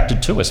we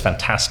attracted to us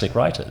fantastic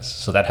writers,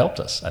 so that helped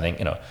us. I think,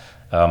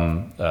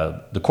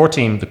 the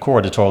core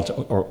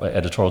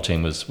editorial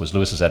team was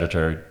Lewis's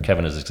editor,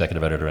 Kevin as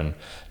executive editor, and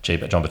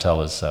John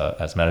Patel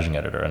as managing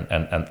editor,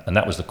 and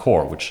that was the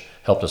core, which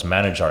helped us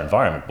manage our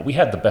environment. But we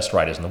had the best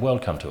writers in the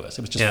world come to us.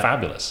 It was just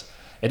fabulous.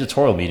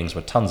 Editorial meetings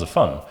were tons of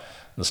fun.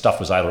 The stuff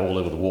was either all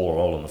over the wall or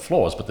all on the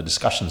floors, but the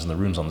discussions in the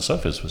rooms on the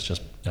sofas was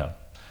just,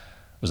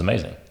 was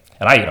amazing.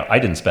 And I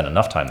didn't spend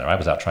enough time there. I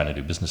was out trying to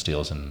do business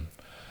deals in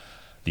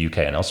the UK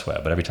and elsewhere,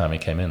 but every time I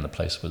came in, the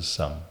place was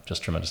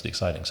just tremendously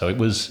exciting. So it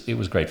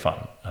was great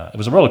fun. It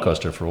was a roller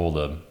coaster for all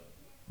the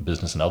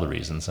business and other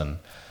reasons, and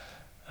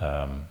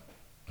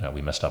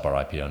we messed up our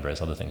IPO and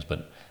various other things,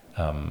 but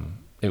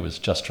it was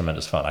just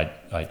tremendous fun.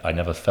 I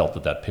never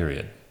felt that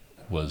period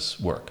was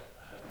work,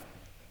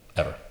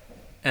 ever.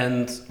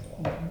 And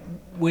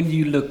when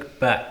you look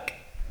back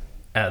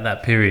at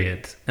that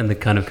period and the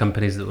kind of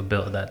companies that were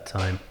built at that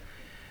time,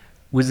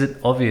 was it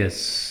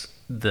obvious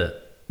that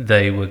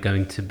they were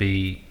going to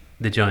be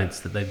the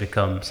giants that they've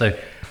become? So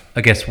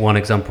I guess one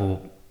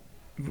example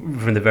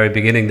from the very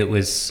beginning that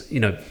was,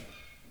 I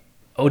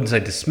wouldn't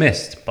say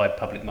dismissed by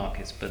public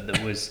markets, but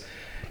that was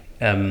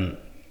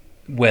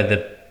where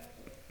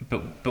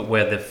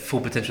the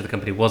full potential of the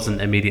company wasn't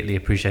immediately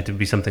appreciated would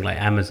be something like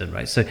Amazon,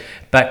 right? So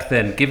back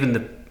then, given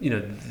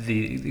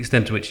the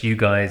extent to which you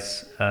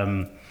guys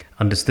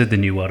understood the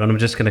new world, and I'm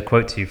just going to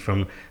quote to you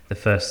from the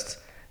first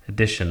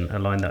edition, a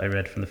line that I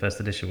read from the first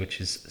edition,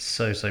 which is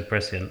so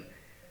prescient.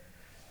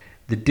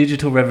 "The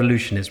digital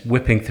revolution is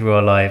whipping through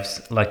our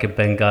lives like a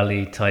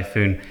Bengali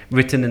typhoon,"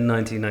 written in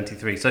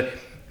 1993. So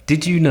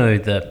did you know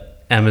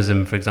that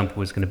Amazon, for example,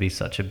 was going to be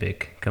such a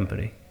big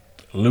company?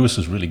 Lewis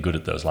was really good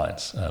at those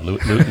lines.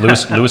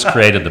 Lewis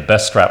created the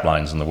best strap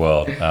lines in the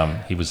world.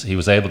 He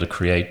was able to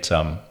create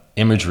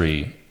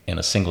imagery in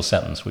a single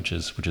sentence, which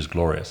is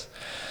glorious.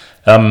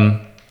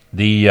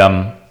 The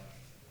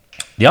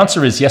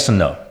answer is yes and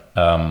no.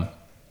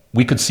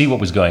 We could see what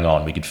was going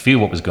on. We could feel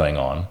what was going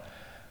on.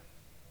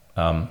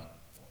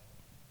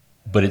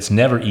 But it's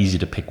never easy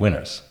to pick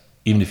winners,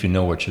 even if you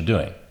know what you're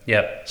doing.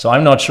 Yep. So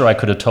I'm not sure I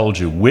could have told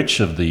you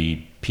which of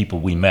the people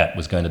we met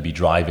was going to be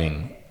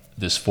driving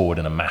this forward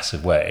in a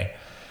massive way.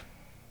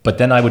 But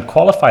then I would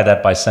qualify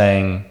that by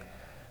saying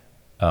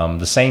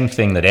the same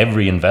thing that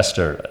every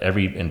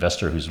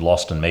investor who's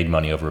lost and made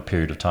money over a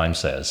period of time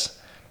says.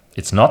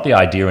 It's not the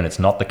idea and it's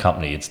not the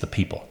company, it's the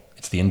people.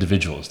 It's the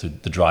individuals, the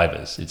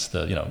drivers. It's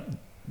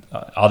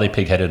are they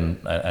pig-headed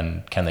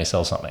and can they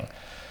sell something?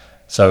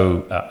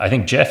 So I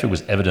think Jeff, it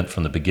was evident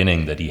from the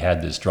beginning that he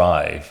had this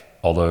drive,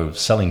 although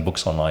selling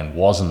books online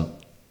wasn't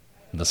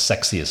the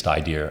sexiest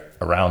idea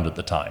around at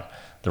the time.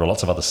 There were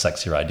lots of other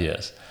sexier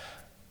ideas.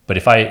 But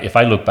if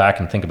I look back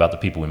and think about the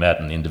people we met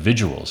and the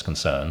individuals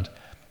concerned,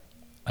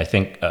 I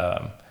think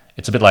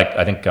it's a bit like,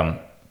 I think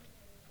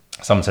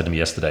someone said to me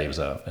yesterday, he was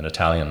an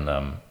Italian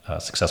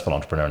successful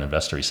entrepreneur and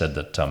investor, he said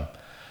that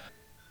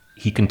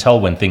he can tell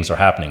when things are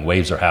happening,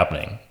 waves are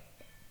happening,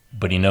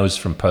 but he knows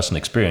from personal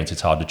experience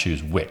it's hard to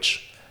choose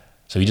which.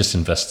 So he just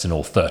invests in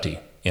all 30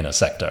 in a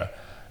sector,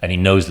 and he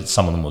knows that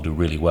some of them will do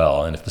really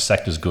well, and if the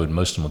sector's good,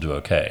 most of them will do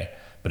okay.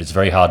 But it's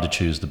very hard to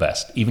choose the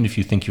best, even if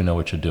you think you know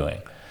what you're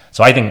doing.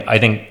 So I think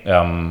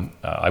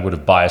I would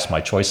have biased my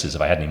choices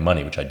if I had any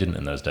money, which I didn't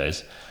in those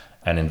days,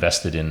 and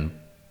invested in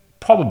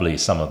probably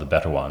some of the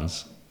better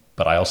ones.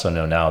 But I also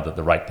know now that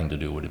the right thing to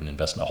do would have been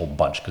invest in a whole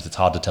bunch, because it's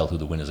hard to tell who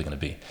the winners are going to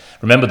be.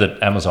 Remember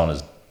that Amazon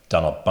has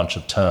done a bunch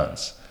of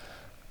turns,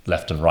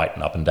 left and right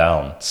and up and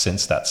down,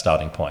 since that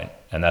starting point.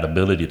 And that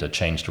ability to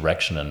change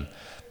direction and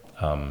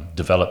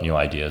develop new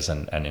ideas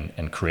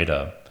and create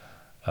a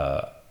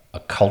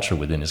culture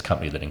within his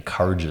company that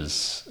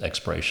encourages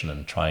exploration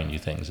and trying new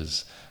things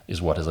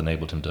is what has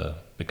enabled him to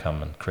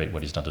become and create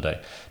what he's done today.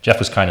 Jeff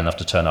was kind enough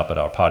to turn up at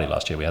our party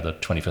last year. We had the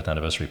 25th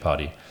anniversary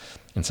party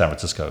in San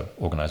Francisco,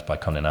 organized by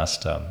Condé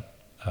Nast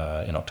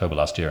in October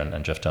last year,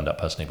 and Jeff turned up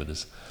personally with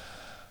his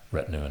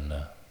retinue and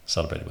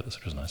celebrated with us,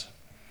 which was nice.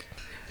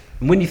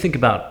 And when you think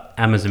about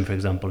Amazon, for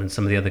example, and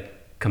some of the other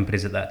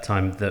companies at that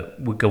time that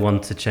would go on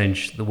to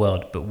change the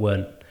world, but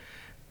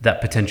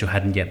that potential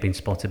hadn't yet been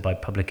spotted by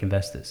public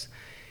investors,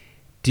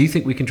 do you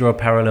think we can draw a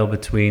parallel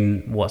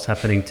between what's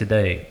happening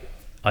today,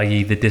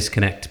 i.e. the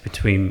disconnect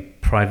between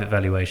private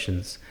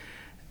valuations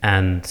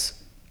and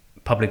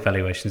public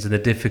valuations, and the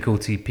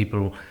difficulty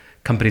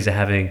companies are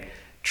having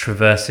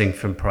traversing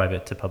from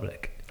private to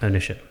public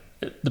ownership?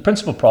 The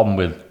principal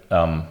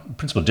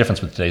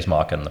difference with today's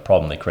market and the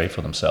problem they create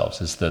for themselves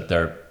is that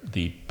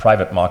the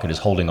private market is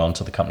holding on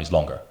to the companies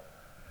longer.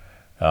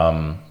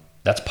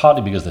 That's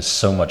partly because there's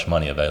so much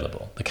money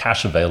available. The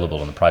cash available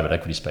in the private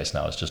equity space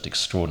now is just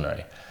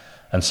extraordinary.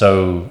 And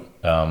so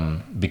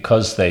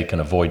because they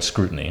can avoid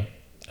scrutiny,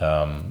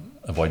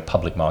 avoid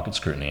public market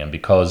scrutiny, and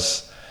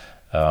because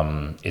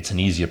it's an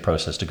easier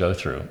process to go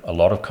through, a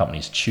lot of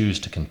companies choose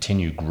to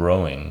continue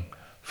growing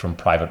from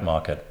private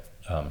market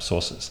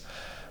sources.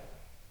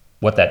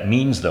 What that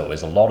means, though,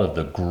 is a lot of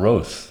the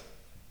growth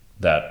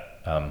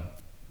that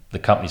the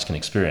companies can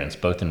experience,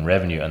 both in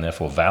revenue and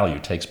therefore value,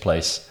 takes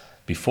place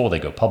before they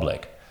go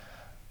public.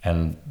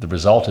 And the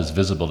result is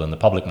visible in the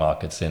public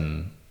markets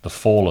in the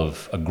fall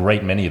of a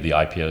great many of the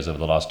IPOs over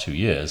the last 2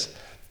 years,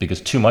 because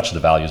too much of the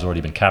value has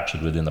already been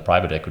captured within the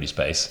private equity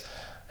space,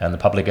 and the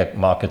public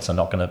markets are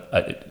not going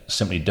to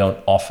simply don't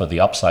offer the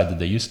upside that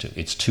they used to.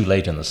 It's too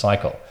late in the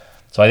cycle.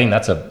 So I think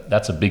that's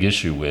a big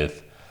issue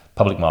with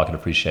public market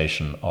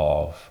appreciation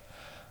of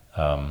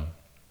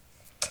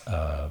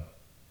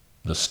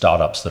the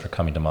startups that are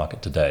coming to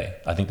market today.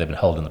 I think they've been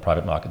held in the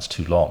private markets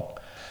too long.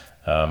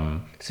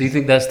 So you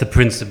think that's the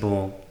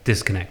principal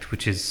disconnect,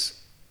 which is...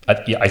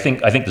 I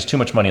think there's too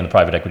much money in the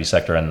private equity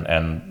sector,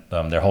 and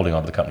they're holding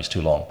on to the companies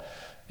too long.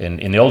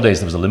 In the old days,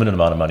 there was a limited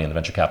amount of money in the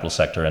venture capital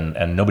sector,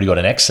 and nobody got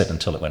an exit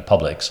until it went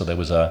public. So there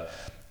was a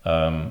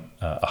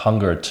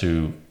hunger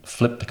to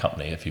flip the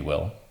company, if you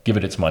will, give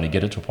it its money,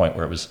 get it to a point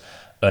where it was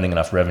earning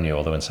enough revenue,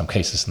 although in some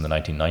cases in the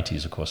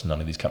 1990s, of course,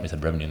 none of these companies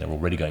had revenue and they were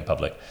already going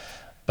public.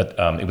 But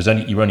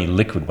you were only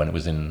liquid when the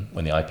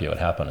IPO had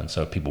happened, and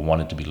so people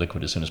wanted to be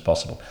liquid as soon as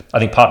possible. I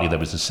think partly there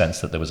was a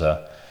sense that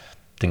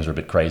things were a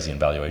bit crazy and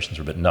valuations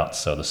were a bit nuts,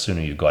 so the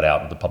sooner you got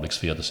out of the public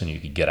sphere, the sooner you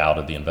could get out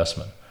of the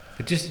investment.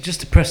 But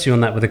just to press you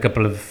on that with a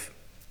couple of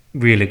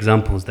real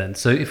examples then.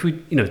 So if we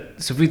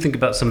think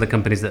about some of the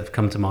companies that have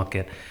come to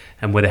market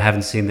and where they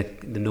haven't seen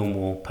the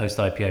normal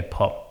post-IPO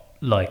pop,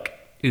 like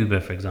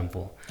Uber, for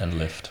example. And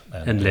Lyft.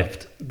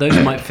 Lyft. Those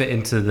might fit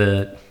into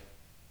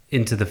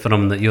the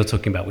phenomenon that you're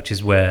talking about, which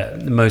is where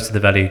most of the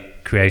value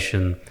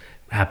creation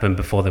happened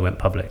before they went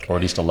public. Or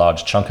at least a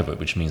large chunk of it,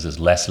 which means there's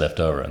less left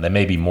over. And there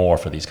may be more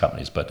for these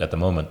companies, but at the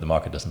moment, the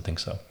market doesn't think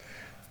so.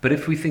 But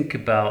if we think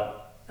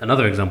about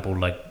another example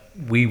like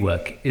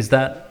WeWork, is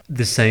that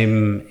the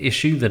same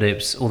issue, that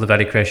it's all the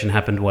value creation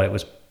happened while it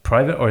was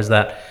private, or is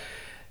that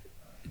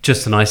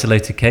just an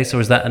isolated case, or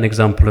is that an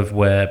example of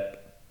where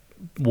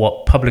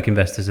what public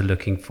investors are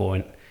looking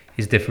for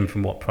is different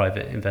from what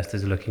private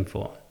investors are looking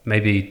for?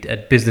 Maybe a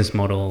business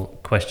model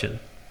question.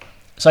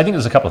 So I think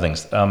there's a couple of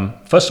things.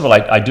 First of all,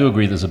 I do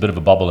agree there's a bit of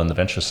a bubble in the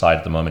venture side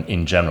at the moment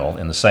in general,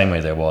 in the same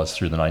way there was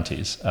through the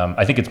 90s.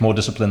 I think it's more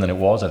disciplined than it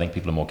was. I think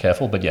people are more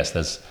careful. But yes,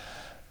 there's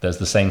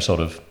the same sort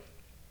of,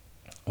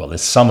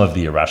 there's some of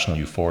the irrational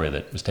euphoria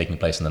that was taking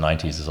place in the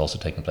 90s is also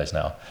taking place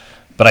now.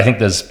 But I think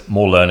there's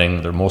more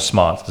learning, they're more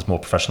smart, there's more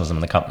professionalism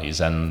in the companies,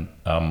 and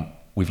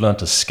we've learned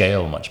to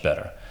scale much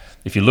better.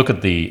 If you look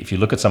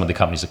at some of the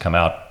companies that come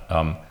out,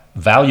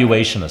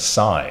 valuation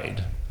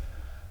aside,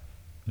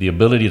 the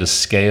ability to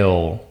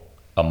scale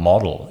a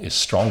model is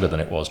stronger than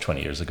it was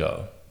 20 years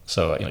ago.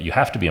 So you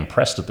have to be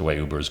impressed at the way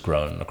Uber has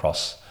grown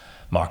across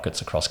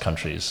markets, across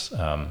countries,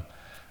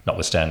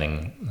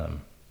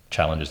 notwithstanding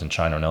challenges in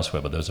China and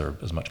elsewhere, but those are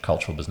as much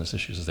cultural business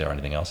issues as they are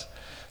anything else.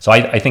 So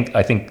I think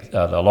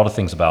a lot of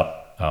things about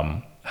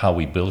how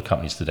we build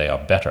companies today are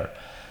better.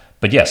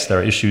 But yes, there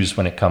are issues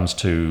when it comes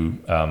to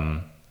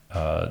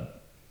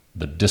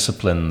the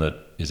discipline that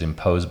is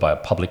imposed by a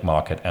public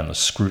market and the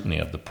scrutiny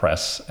of the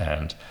press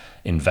and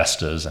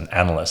investors and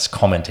analysts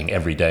commenting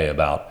every day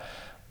about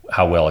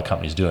how well a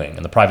company's doing.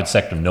 In the private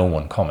sector, no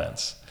one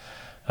comments.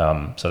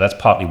 So that's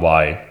partly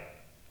why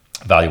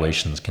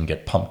valuations can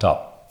get pumped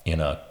up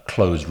in a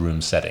closed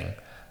room setting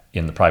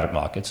in the private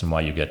markets, and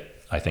why you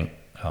get, I think,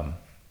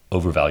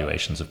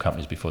 overvaluations of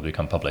companies before they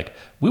become public.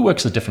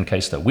 WeWork's a different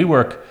case, though.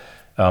 WeWork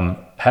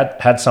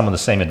had some of the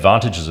same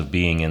advantages of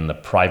being in the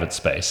private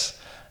space,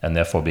 and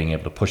therefore being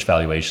able to push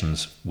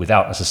valuations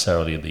without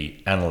necessarily the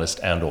analyst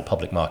and or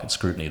public market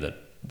scrutiny that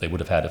they would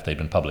have had if they'd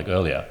been public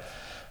earlier.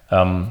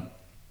 And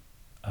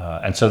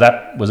so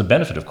that was a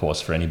benefit, of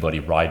course, for anybody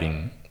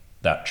riding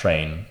that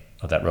train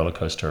or that roller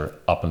coaster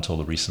up until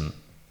the recent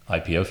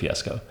IPO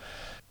fiasco.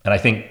 And I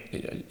think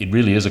it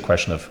really is a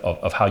question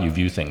of how you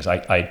view things.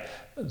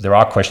 There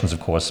are questions, of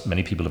course.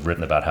 Many people have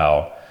written about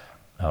how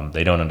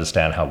they don't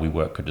understand how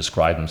WeWork could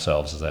describe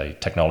themselves as a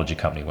technology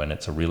company when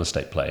it's a real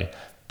estate play.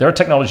 There are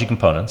technology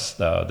components.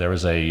 There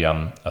is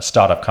a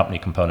startup company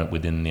component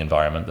within the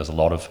environment. There's a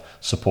lot of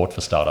support for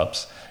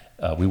startups.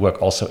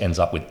 WeWork also ends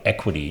up with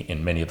equity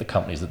in many of the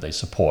companies that they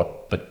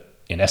support, but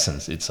in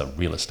essence, it's a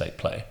real estate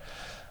play.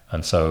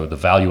 And so the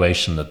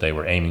valuation that they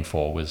were aiming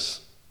for was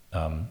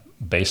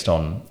based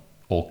on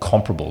all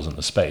comparables in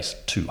the space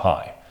too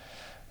high.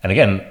 And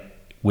again,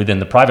 within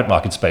the private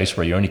market space,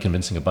 where you're only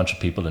convincing a bunch of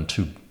people in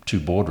two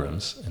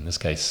boardrooms, in this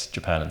case,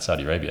 Japan and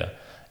Saudi Arabia,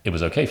 it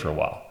was okay for a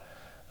while.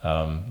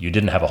 You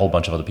didn't have a whole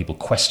bunch of other people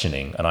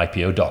questioning an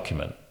IPO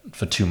document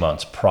for 2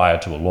 months prior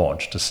to a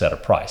launch to set a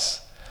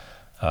price.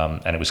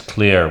 And it was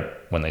clear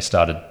when they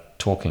started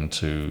talking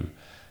to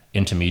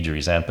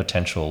intermediaries and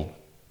potential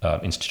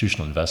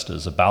institutional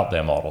investors about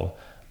their model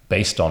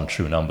based on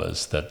true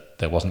numbers that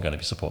there wasn't going to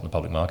be support in the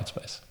public market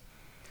space.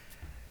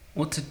 I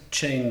want to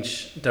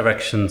change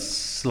directions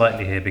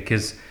slightly here,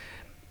 because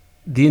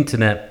the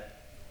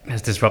internet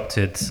has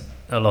disrupted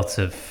a lot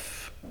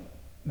of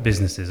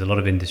businesses, a lot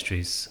of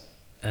industries.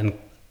 And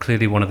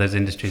clearly one of those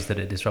industries that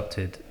it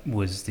disrupted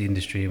was the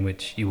industry in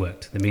which you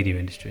worked, the media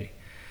industry.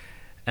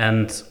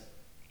 And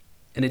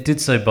it did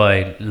so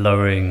by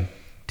lowering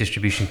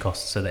distribution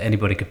costs so that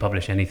anybody could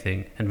publish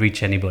anything and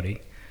reach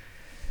anybody.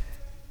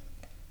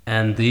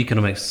 And the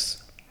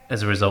economics,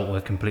 as a result,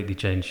 were completely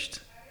changed.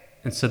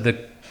 And so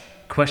the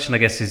question, I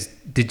guess, is,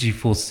 did you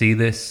foresee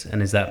this?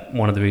 And is that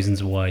one of the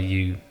reasons why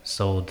you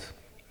sold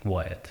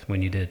Wired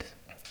when you did?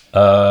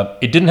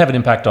 It didn't have an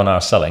impact on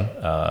our selling.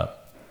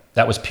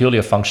 That was purely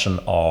a function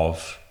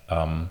of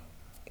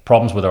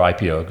problems with our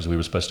IPO, because we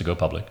were supposed to go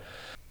public.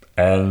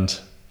 And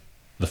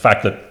the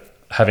fact that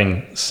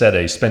having set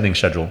a spending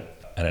schedule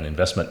and an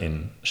investment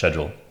in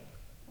schedule,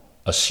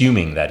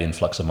 assuming that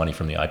influx of money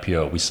from the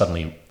IPO, we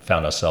suddenly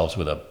found ourselves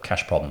with a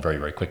cash problem very,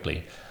 very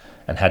quickly,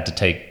 and had to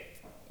take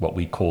what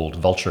we called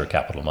vulture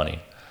capital money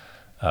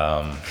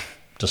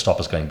to stop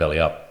us going belly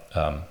up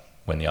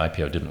when the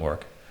IPO didn't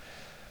work.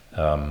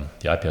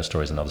 The IPO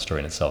story is another story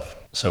in itself.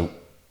 So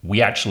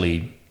we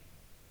actually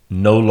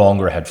no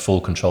longer had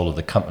full control of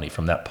the company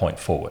from that point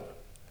forward.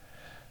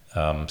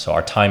 So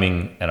our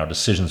timing and our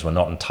decisions were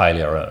not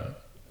entirely our own.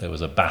 There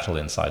was a battle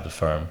inside the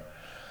firm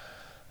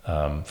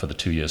for the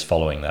 2 years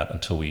following that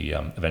until we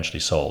eventually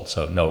sold.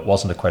 So no, it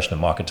wasn't a question of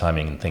market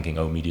timing and thinking,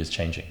 oh, media's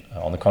changing.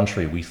 On the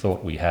contrary, we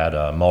thought we had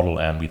a model,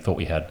 and we thought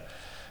we had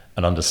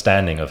an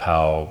understanding of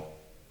how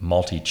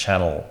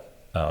multi-channel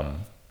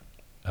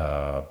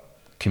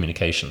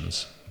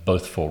communications,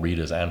 both for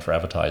readers and for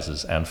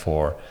advertisers and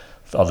for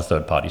other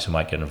third parties who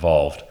might get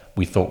involved,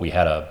 we thought we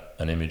had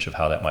an image of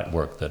how that might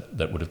work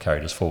that would have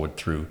carried us forward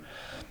through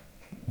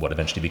what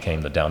eventually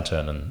became the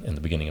downturn in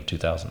the beginning of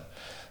 2000.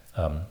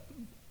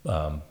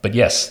 But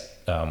yes,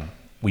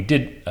 we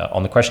did,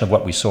 on the question of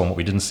what we saw and what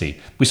we didn't see,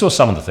 we saw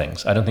some of the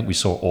things. I don't think we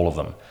saw all of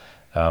them.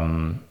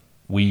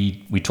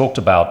 We talked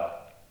about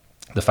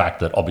the fact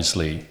that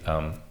obviously,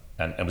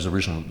 and it was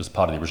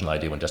part of the original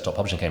idea when desktop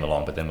publishing came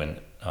along, but then when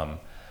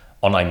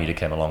online media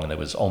came along, and there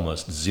was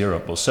almost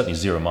zero, well, certainly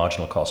zero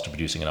marginal cost to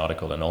producing an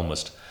article, and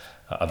almost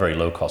a very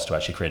low cost to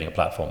actually creating a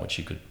platform which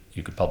you could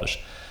publish.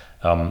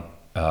 That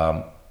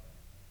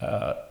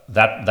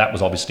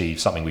was obviously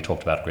something we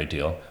talked about a great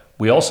deal.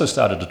 We also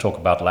started to talk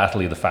about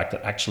latterly the fact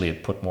that actually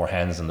it put more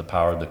hands in the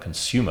power of the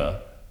consumer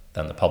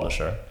than the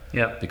publisher.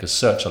 Yeah. Because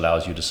search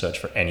allows you to search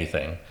for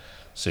anything.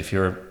 So if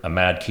you're a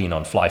mad keen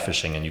on fly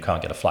fishing and you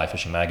can't get a fly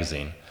fishing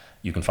magazine,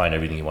 you can find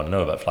everything you want to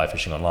know about fly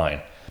fishing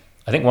online.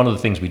 I think one of the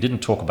things we didn't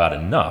talk about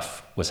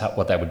enough was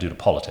what that would do to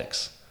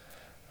politics.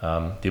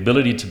 The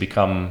ability to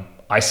become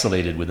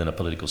isolated within a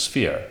political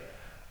sphere,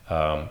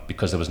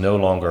 because there was no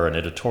longer an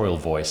editorial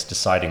voice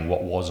deciding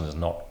what was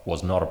and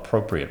was not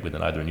appropriate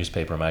within either a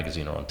newspaper, a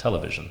magazine, or on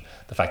television.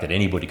 The fact that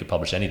anybody could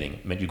publish anything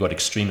meant you got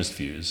extremist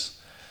views,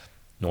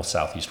 north,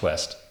 south, east,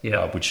 west,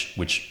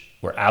 which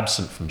were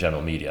absent from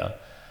general media.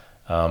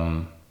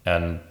 It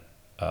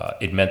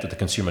meant that the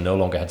consumer no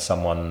longer had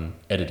someone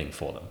editing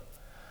for them.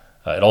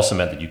 It also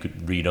meant that you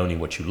could read only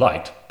what you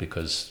liked,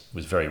 because it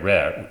was very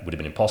rare. It would have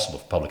been impossible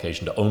for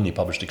publication to only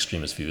publish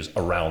extremist views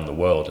around the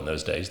world in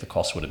those days. The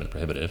cost would have been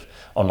prohibitive.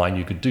 Online,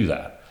 you could do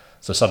that.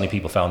 So suddenly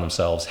people found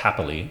themselves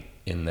happily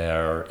in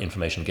their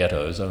information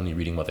ghettos, only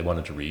reading what they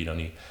wanted to read,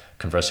 only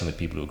conversing with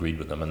people who agreed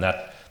with them. And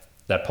that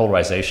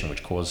polarization,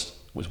 which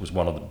was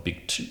one of the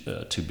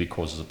two big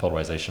causes of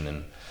polarization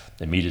in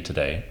the media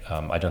today,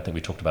 I don't think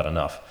we talked about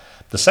enough.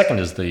 The second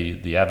is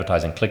the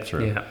advertising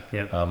click-through.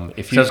 Yeah. So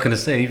I was going to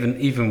say,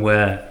 even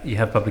where you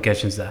have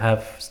publications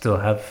that still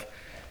have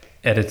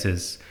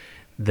editors,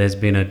 there's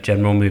been a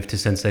general move to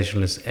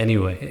sensationalism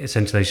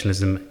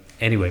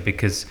anyway,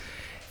 because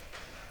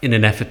in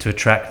an effort to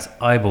attract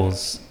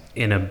eyeballs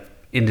in an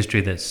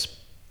industry that's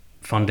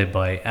funded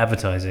by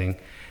advertising,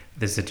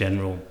 there's a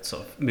general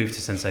sort of move to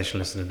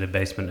sensationalism and the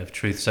debasement of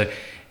truth. So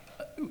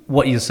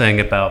what you're saying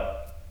about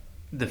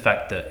the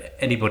fact that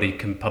anybody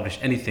can publish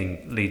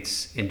anything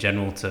leads in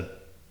general to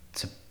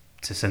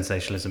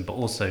sensationalism, but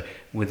also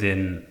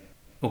within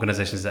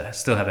organizations that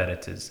still have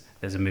editors,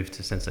 there's a move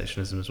to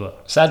sensationalism as well.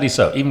 Sadly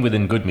so, even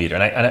within good media.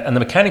 And the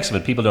mechanics of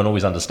it, people don't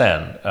always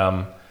understand.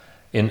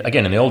 In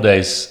the old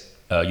days,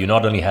 you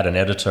not only had an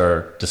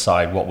editor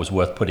decide what was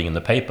worth putting in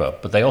the paper,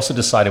 but they also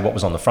decided what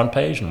was on the front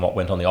page and what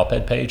went on the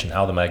op-ed page and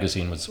how the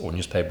magazine or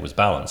newspaper was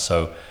balanced.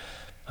 So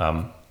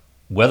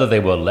whether they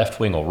were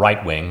left-wing or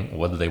right-wing, or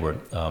whether they were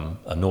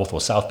a north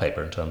or south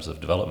paper in terms of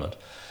development.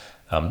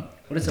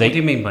 What do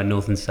you mean by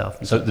north and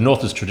south? So the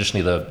north is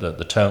traditionally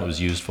the term that was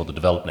used for the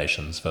developed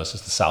nations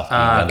versus the south being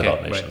the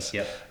undeveloped nations,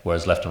 right, yeah.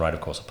 Whereas left and right,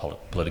 of course, are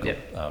political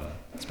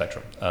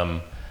spectrum.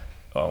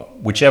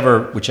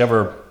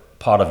 Whichever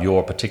part of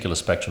your particular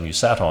spectrum you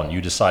sat on,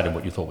 you decided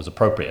what you thought was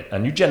appropriate.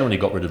 And you generally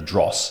got rid of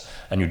dross,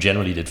 and you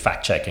generally did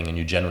fact-checking, and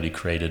you generally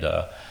created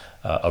a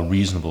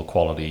reasonable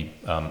quality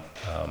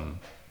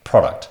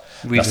product.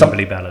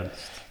 Reasonably balanced.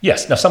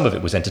 Yes. Now, some of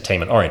it was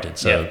entertainment-oriented.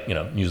 So,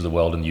 News of the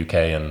World in the UK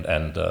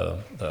and the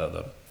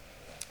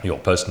New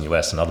York Post in the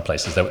US and other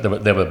places,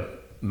 there were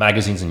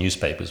magazines and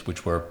newspapers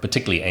which were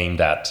particularly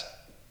aimed at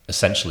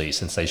essentially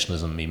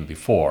sensationalism even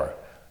before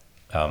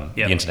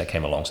the internet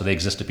came along. So they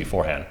existed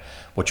beforehand.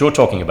 What you're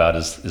talking about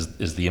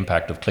is the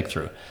impact of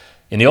click-through.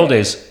 In the old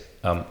days,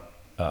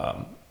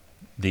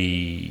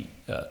 the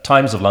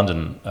Times of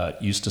London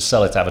used to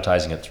sell its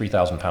advertising at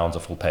 £3,000 a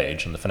full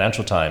page, and the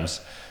Financial Times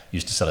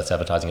used to sell its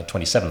advertising at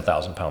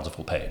 £27,000 a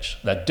full page.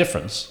 That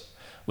difference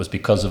was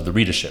because of the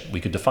readership.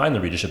 We could define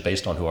the readership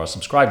based on who our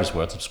subscribers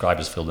were.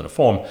 Subscribers filled in a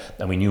form,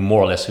 and we knew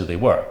more or less who they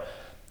were.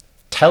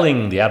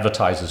 Telling the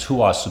advertisers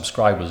who our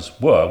subscribers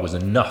were was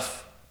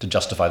enough to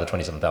justify the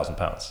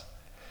 £27,000.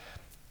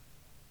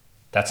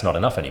 That's not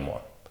enough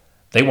anymore.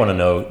 They want to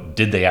know,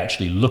 did they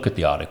actually look at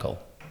the article?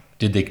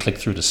 Did they click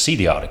through to see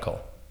the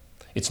article?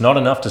 It's not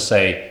enough to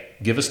say,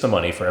 give us the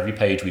money for every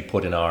page we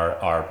put in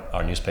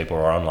our newspaper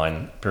or our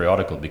online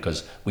periodical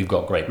because we've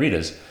got great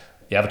readers.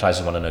 The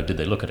advertisers want to know, did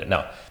they look at it?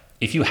 Now,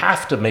 if you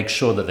have to make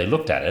sure that they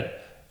looked at it,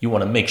 you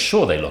want to make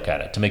sure they look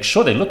at it. To make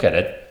sure they look at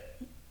it,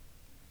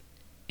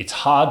 it's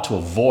hard to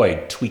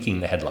avoid tweaking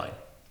the headline.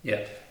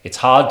 Yeah. It's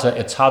hard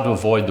to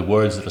avoid the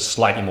words that are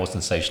slightly more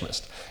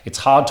sensationalist. It's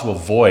hard to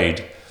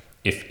avoid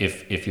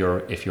if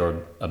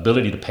your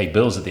ability to pay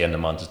bills at the end of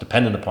the month is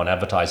dependent upon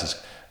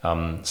advertisers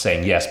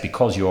saying yes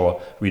because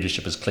your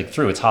readership has clicked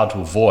through. It's hard to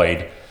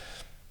avoid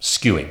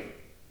skewing,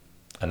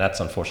 and that's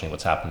unfortunately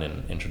what's happened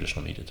in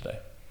traditional media today.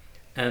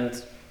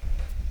 And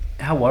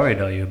how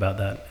worried are you about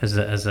that as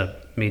a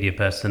media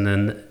person?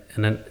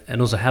 And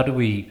also, how do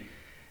we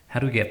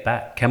get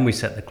back? Can we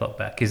set the clock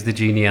back? Is the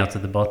genie out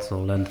of the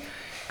bottle? And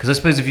because I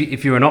suppose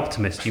if you're an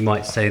optimist, you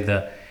might say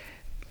that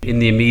in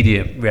the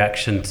immediate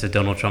reaction to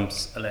Donald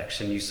Trump's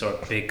election, you saw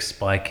a big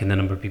spike in the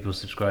number of people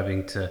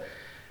subscribing to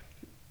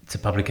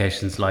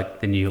publications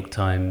like the New York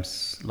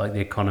Times, like The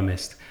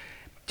Economist.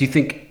 Do you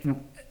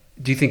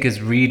think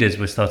as readers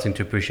we're starting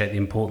to appreciate the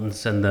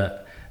importance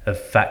of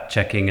fact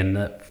checking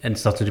and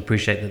starting to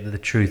appreciate that the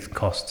truth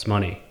costs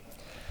money?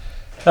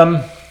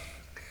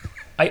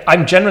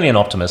 I'm generally an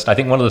optimist. I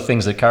think one of the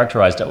things that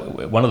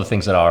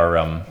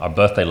our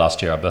birthday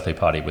last year, our birthday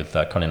party with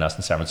Condé Nast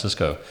in San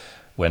Francisco,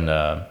 when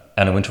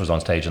Anna Wintour was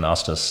on stage and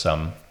asked us,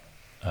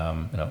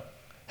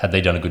 had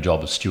they done a good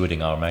job of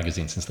stewarding our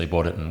magazine since they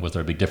bought it, and was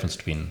there a big difference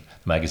between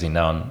the magazine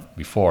now and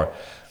before?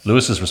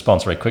 Lewis's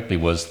response very quickly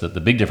was that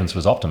the big difference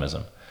was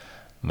optimism.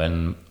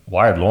 When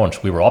Wired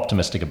launched, we were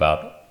optimistic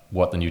about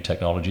what the new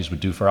technologies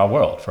would do for our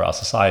world, for our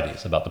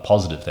societies, about the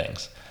positive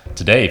things.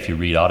 Today, if you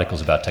read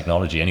articles about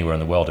technology anywhere in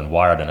the world, in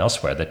Wired and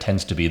elsewhere, there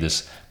tends to be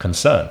this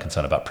concern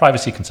about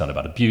privacy, concern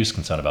about abuse,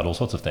 concern about all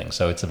sorts of things.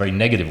 So it's a very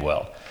negative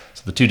world.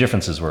 So the two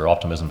differences were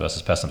optimism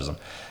versus pessimism.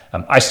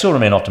 I still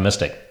remain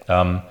optimistic.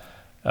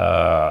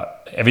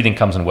 Everything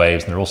comes in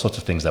waves, and there are all sorts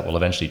of things that will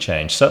eventually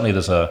change. Certainly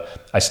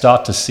I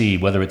start to see,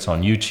 whether it's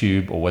on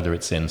YouTube or whether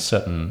it's in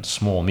certain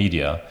small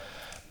media,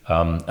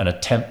 an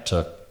attempt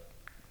to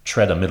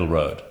tread a middle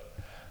road.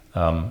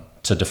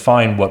 To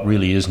define what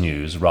really is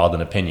news rather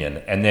than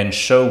opinion, and then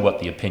show what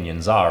the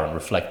opinions are and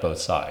reflect both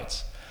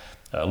sides.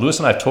 Lewis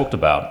and I have talked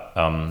about,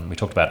 we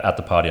talked about at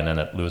the party and then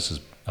at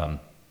Lewis's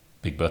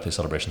big birthday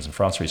celebrations in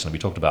France recently, we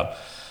talked about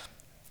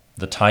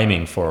the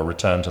timing for a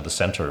return to the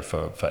center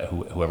for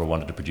whoever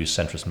wanted to produce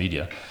centrist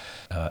media.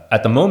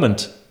 At the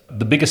moment,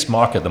 The biggest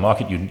market, the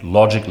market you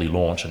logically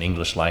launch an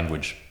English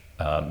language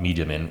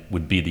medium in,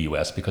 would be the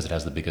US, because it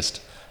has the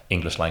biggest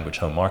English language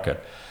home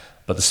market.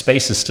 But the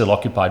space is still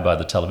occupied by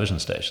the television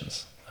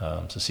stations.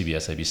 So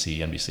CBS, ABC,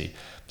 NBC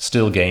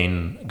still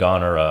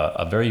garner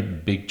a very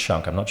big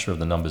chunk. I'm not sure of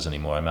the numbers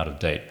anymore. I'm out of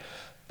date.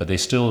 But they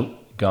still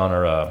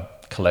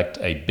collect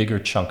a bigger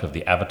chunk of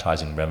the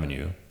advertising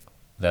revenue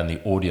than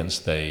the audience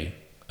they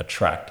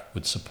attract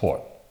would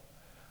support.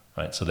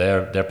 Right? So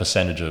their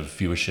percentage of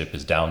viewership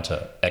is down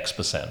to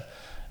X%.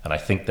 And I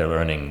think they're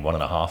earning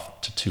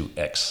 1.5 to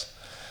 2X,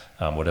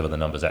 whatever the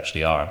numbers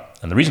actually are.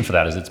 And the reason for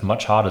that is it's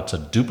much harder to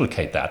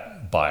duplicate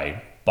that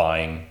by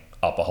buying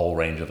up a whole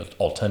range of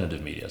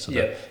alternative media. So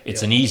that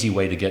it's an easy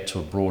way to get to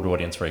a broad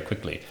audience very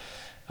quickly.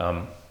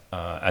 And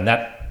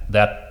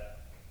that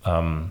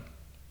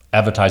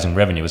advertising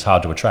revenue is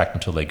hard to attract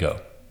until they go.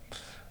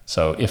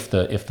 So if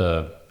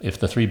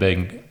the three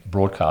big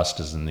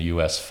broadcasters in the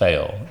US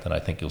fail, then I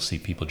think you'll see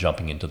people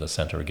jumping into the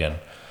center again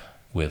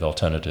with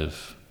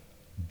alternative,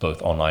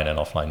 both online and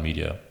offline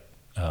media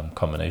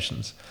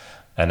combinations.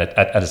 And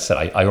as I said,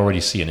 I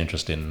already see an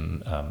interest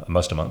in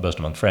most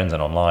among friends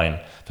and online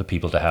for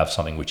people to have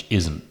something which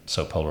isn't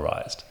so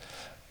polarized.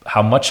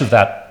 How much of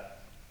that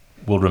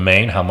will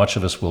remain, how much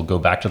of us will go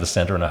back to the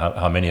center, and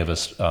how many of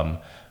us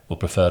will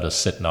prefer to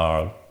sit in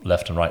our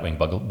left and right wing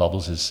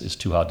bubbles is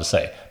too hard to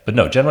say. But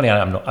no, generally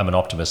I'm an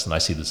optimist, and I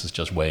see this as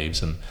just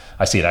waves, and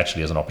I see it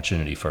actually as an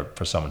opportunity for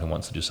someone who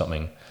wants to do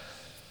something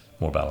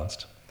more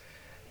balanced.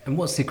 And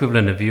what's the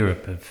equivalent of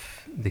Europe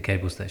of the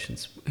cable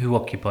stations? Who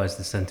occupies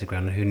the centre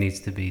ground, and who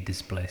needs to be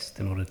displaced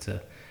in order to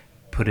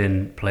put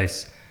in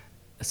place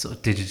a sort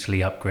of digitally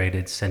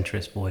upgraded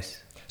centrist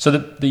voice? So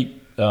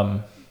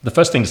the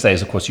first thing to say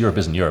is, of course, Europe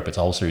isn't Europe. It's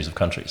a whole series of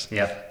countries.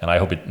 Yeah. And I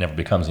hope it never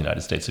becomes the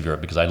United States of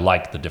Europe, because I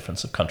like the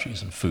difference of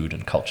countries and food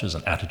and cultures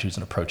and attitudes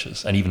and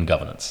approaches and even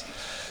governance.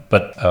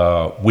 But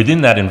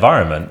within that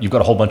environment, you've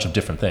got a whole bunch of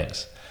different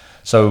things.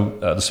 So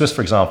the Swiss,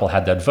 for example,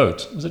 had that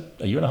vote, was it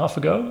a year and a half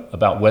ago,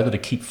 about whether to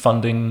keep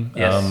funding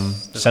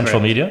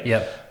central media?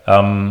 Yeah.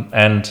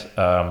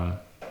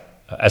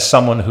 As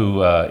someone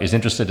who is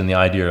interested in the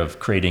idea of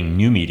creating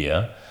new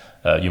media,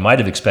 you might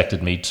have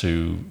expected me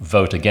to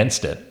vote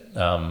against it,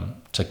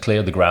 to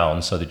clear the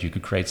ground so that you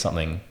could create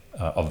something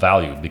of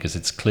value, because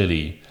it's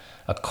clearly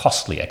a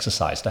costly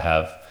exercise to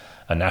have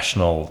a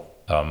national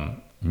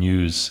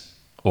news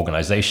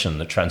organization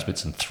that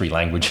transmits in 3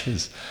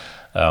 languages.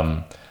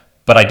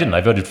 But I didn't.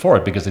 I voted for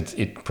it because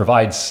it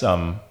provides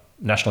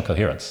national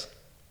coherence.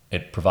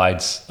 It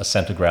provides a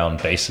center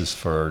ground basis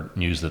for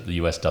news that the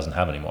US doesn't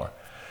have anymore.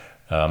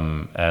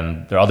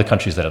 And there are other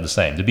countries that are the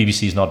same. The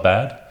BBC is not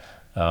bad.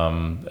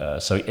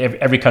 So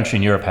every country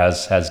in Europe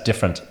has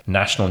different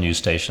national news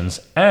stations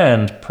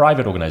and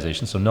private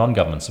organizations, so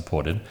non-government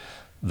supported,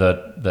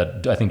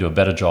 that I think do a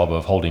better job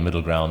of holding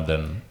middle ground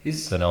than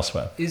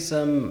elsewhere.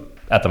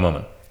 At the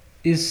moment.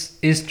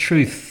 Is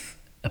truth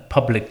a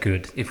public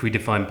good? If we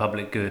define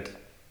public good,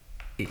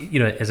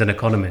 as an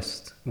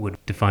economist would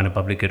define a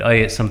public good,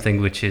 i.e. it's something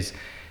which is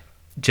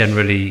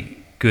generally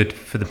good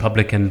for the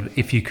public, and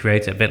if you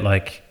create it, a bit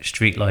like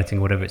street lighting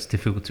or whatever, it's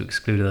difficult to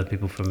exclude other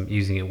people from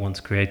using it once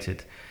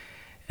created,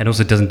 and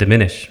also doesn't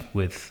diminish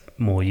with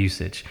more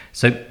usage.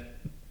 So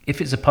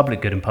if it's a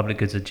public good and public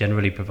goods are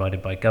generally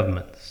provided by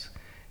governments,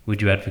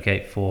 would you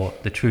advocate for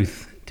the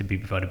truth to be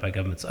provided by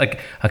governments?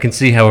 I can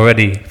see how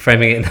already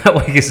framing it in that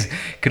way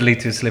could lead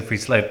to a slippery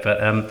slope,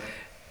 but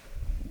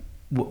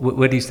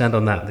where do you stand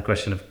on that, the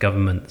question of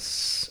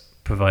governments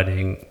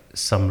providing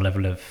some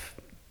level of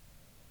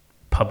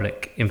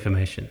public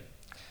information?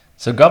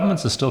 So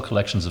governments are still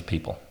collections of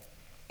people,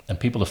 and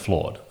people are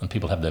flawed, and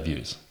people have their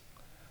views.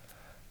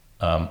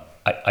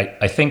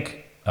 I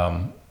think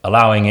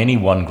allowing any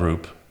one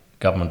group,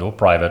 government or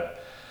private,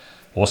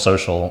 or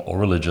social, or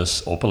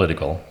religious, or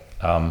political,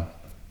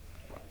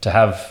 to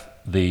have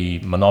the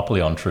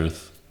monopoly on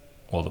truth,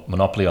 or the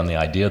monopoly on the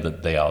idea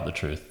that they are the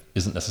truth,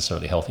 isn't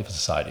necessarily healthy for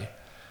society.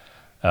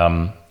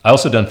 I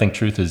also don't think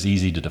truth is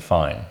easy to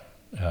define,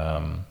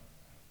 no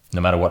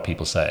matter what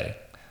people say.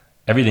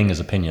 Everything is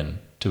opinion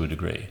to a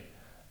degree.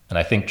 And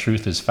I think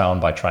truth is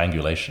found by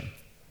triangulation.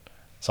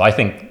 So I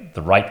think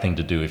the right thing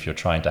to do, if you're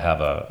trying to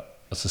have a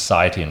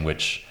society in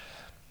which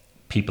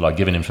people are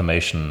given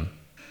information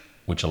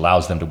which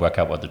allows them to work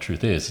out what the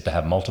truth is to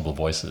have multiple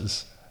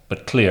voices,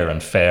 but clear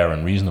and fair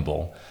and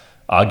reasonable,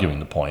 arguing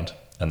the point,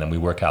 and then we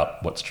work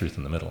out what's truth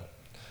in the middle.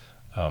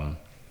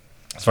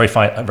 It's very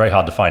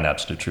hard to find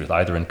absolute truth,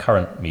 either in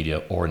current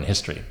media or in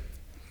history,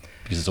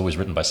 because it's always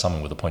written by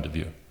someone with a point of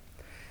view.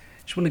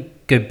 I just want to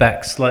go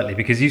back slightly,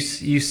 because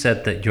you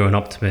said that you're an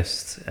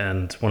optimist,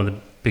 and one of the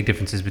big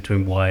differences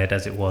between Wired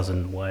as it was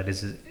and Wired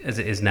as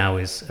it is now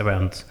is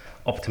around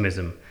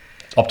optimism.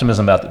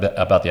 Optimism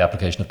about the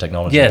application of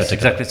technology. Yes,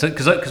 exactly. So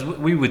because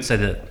we would say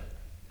that,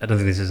 I don't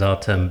think this is our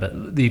term, but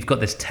you've got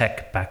this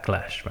tech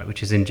backlash, right?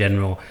 Which is in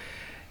general,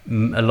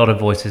 a lot of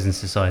voices in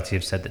society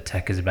have said that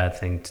tech is a bad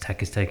thing.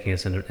 Tech is taking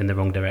us in the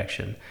wrong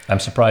direction. I'm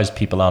surprised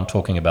people aren't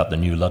talking about the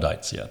new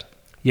Luddites yet.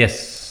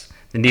 Yes,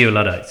 The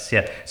neo-Luddites,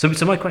 yeah. So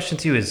my question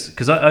to you is,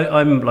 because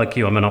I'm like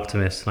you, I'm an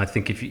optimist, and I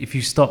think if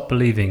you stop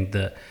believing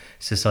that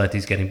society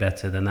is getting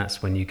better, then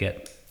that's when you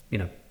get,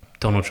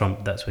 Donald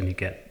Trump, that's when you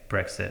get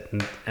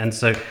Brexit. And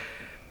so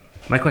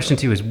my question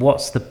to you is,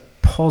 what's the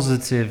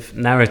positive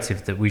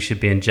narrative that we should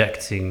be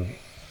injecting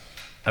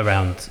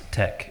around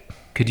tech?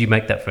 Could you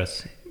make that for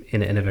us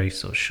in a very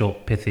sort of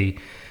short, pithy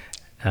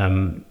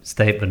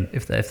statement,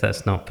 if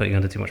that's not putting you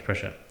under too much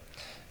pressure?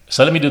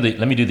 So let me do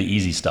the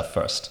easy stuff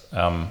first.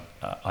 I'm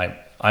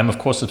of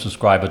course a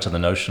subscriber to the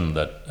notion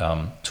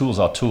that tools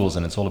are tools,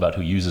 and it's all about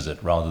who uses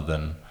it rather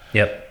than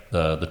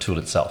the tool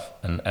itself.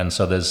 And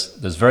so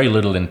there's very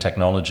little in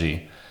technology.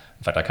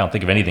 In fact, I can't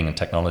think of anything in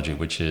technology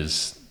which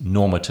is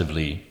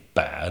normatively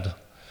bad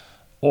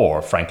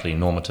or, frankly,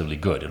 normatively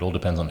good. It all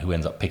depends on who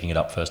ends up picking it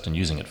up first and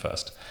using it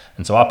first.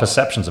 And so our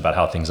perceptions about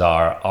how things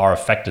are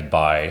affected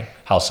by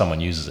how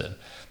someone uses it.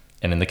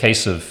 And in the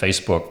case of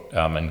Facebook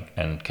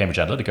and Cambridge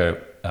Analytica,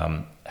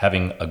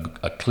 having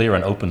a clear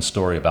and open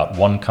story about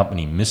one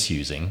company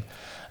misusing,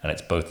 and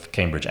it's both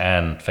Cambridge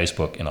and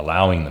Facebook in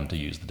allowing them to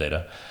use the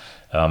data,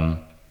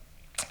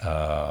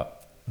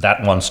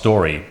 that one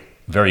story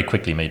very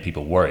quickly made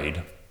people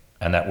worried,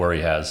 and that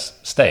worry has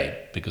stayed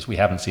because we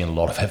haven't seen a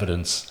lot of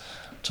evidence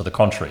to the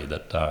contrary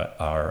that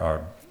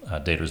our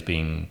data is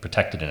being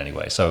protected in any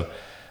way. So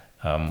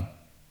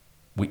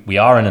we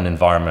are in an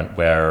environment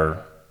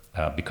where,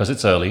 because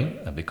it's early,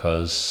 and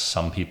because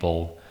some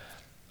people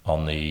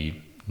on the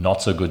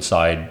not so good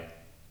side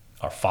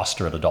are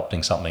faster at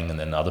adopting something, and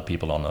then other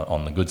people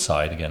on the good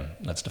side, again,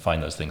 let's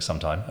define those things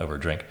sometime over a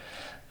drink,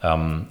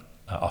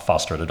 are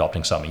faster at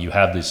adopting something. You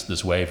have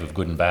this wave of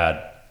good and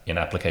bad in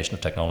application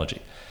of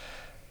technology.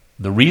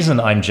 The reason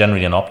I'm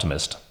generally an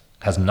optimist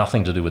has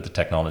nothing to do with the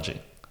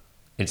technology.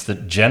 It's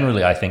that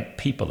generally I think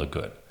people are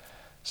good.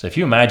 So if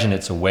you imagine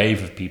it's a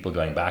wave of people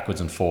going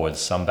backwards and forwards,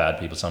 some bad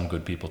people, some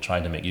good people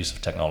trying to make use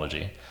of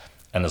technology,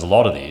 and there's a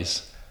lot of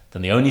these,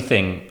 then the only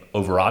thing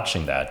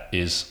overarching that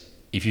is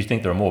if you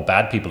think there are more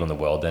bad people in the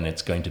world, then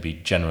it's going to be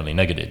generally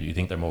negative. If you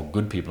think there are more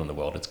good people in the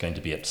world, it's going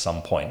to be at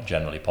some point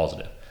generally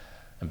positive.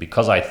 And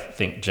because I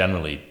think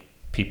generally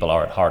people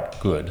are at heart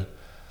good,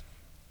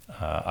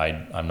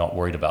 I'm not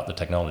worried about the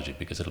technology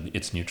because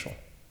it's neutral.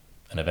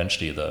 And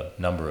eventually the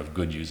number of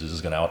good users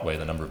is going to outweigh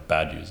the number of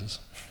bad users.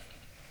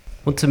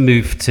 I want to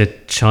move to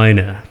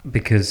China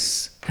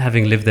because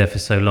having lived there for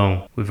so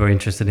long, we're very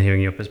interested in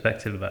hearing your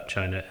perspective about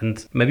China.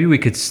 And maybe we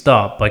could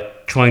start by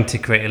trying to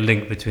create a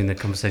link between the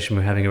conversation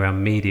we're having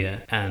around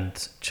media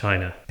and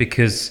China.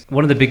 Because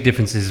one of the big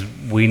differences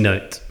we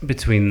note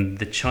between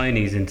the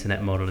Chinese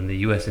internet model and the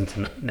US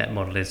internet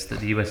model is that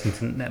the US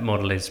internet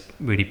model is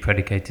really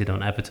predicated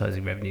on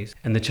advertising revenues.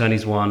 And the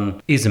Chinese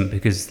one isn't,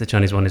 because the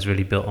Chinese one is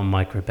really built on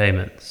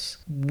micropayments.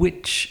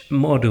 Which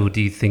model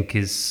do you think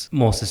is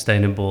more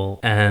sustainable?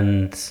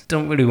 And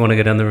don't really want to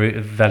go down the route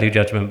of value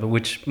judgment, but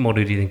which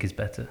model do you think is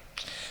better?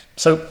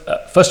 So,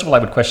 first of all, I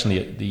would question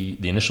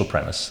the initial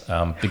premise,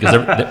 because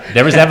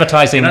there is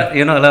advertising.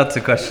 You're not allowed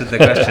to question the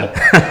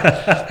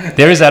question.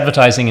 There is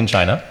advertising in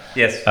China.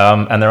 Yes.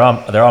 And there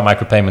are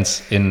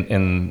micropayments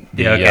in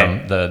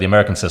the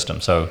American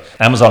system. So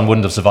Amazon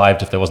wouldn't have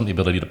survived if there wasn't the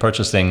ability to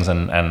purchase things,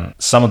 and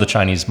some of the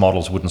Chinese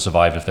models wouldn't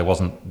survive if there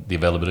wasn't the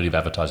availability of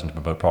advertising to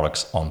promote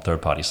products on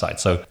third-party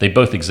sites. So they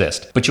both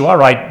exist. But you are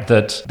right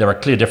that there are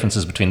clear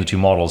differences between the two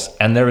models,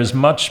 and there is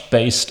much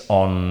based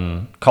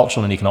on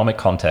cultural and economic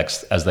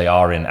context as they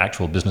are in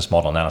actual business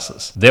model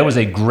analysis. There was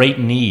a great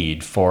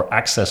need for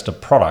access to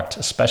product,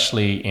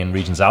 especially in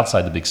regions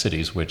outside the big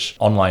cities, which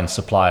online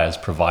suppliers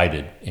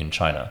provided in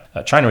China.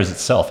 China is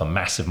itself a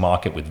massive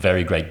market with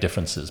very great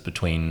differences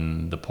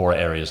between the poorer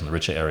areas and the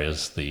richer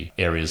areas, the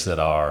areas that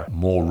are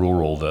more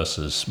rural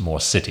versus more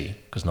city,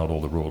 because not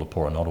all the rural are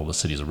poor and not all the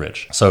cities are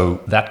rich.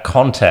 So that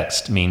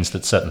context means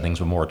that certain things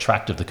were more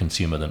attractive to the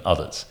consumer than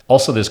others.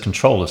 Also, there's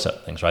control of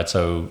certain things, right?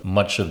 So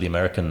much of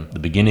the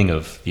beginning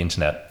of the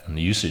internet and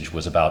the usage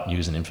was about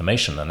news and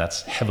information, and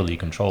that's heavily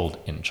controlled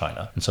in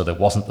China. And so there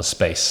wasn't the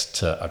space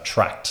to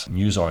attract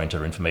news-oriented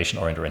or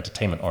information-oriented or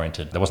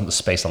entertainment-oriented. There wasn't the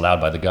space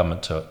allowed by the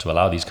government to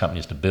allow these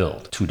companies to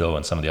build, Tudo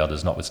and some of the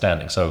others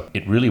notwithstanding. So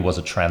it really was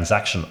a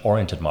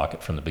transaction-oriented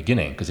market from the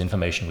beginning because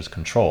information was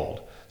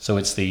controlled. So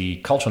it's the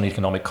cultural and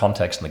economic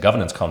context and the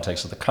governance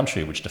context of the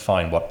country which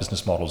define what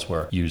business models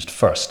were used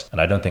first. And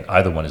I don't think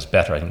either one is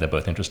better. I think they're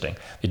both interesting.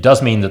 It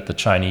does mean that the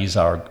Chinese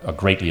are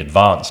greatly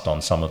advanced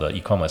on some of the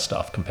e-commerce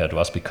stuff compared to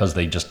us because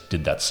they just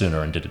did that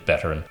sooner and did it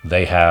better. And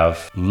they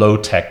have low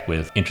tech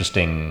with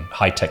interesting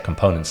high-tech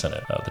components in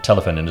it. The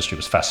telephone industry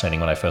was fascinating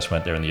when I first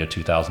went there in the year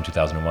 2000,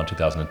 2001,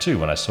 2002,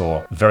 when I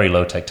saw very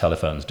low-tech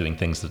telephones doing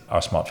things that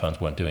our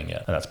smartphones weren't doing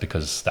yet. And that's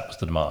because that was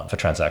the demand for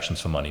transactions,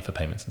 for money, for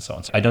payments, and so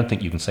on. So I don't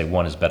think you can say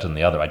one is better than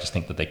the other. I just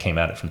think that they came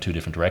at it from two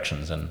different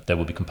directions, and there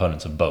will be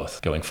components of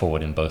both going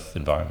forward in both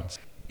environments.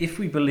 If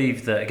we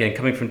believe that, again,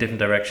 coming from different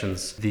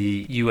directions,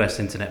 the US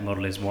internet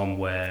model is one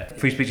where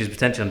free speech is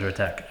potentially under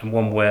attack, and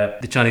one where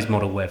the Chinese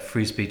model where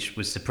free speech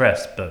was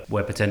suppressed, but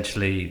where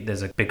potentially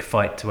there's a big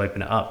fight to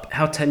open it up.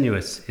 How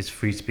tenuous is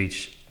free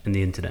speech in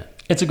the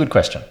internet? It's a good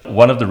question.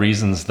 One of the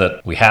reasons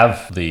that we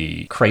have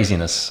the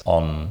craziness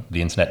on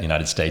the internet in the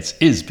United States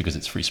is because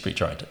it's free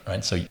speech oriented,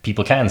 right? So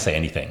people can say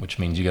anything, which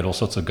means you get all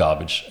sorts of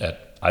garbage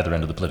at either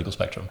end of the political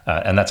spectrum.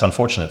 And that's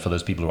unfortunate for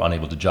those people who are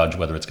unable to judge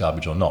whether it's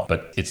garbage or not.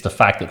 But it's the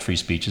fact that free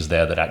speech is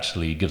there that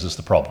actually gives us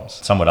the problems.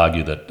 Some would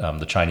argue that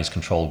the Chinese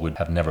control would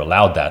have never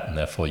allowed that, and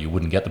therefore you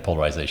wouldn't get the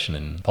polarization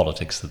in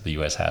politics that the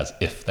US has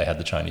if they had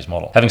the Chinese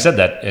model. Having said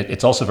that,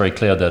 it's also very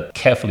clear that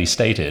carefully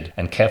stated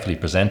and carefully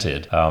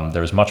presented,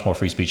 there is much more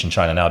free speech in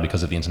China now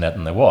because of the internet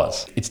than there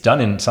was. It's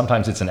done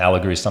sometimes it's an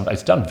allegory, sometimes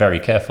it's done very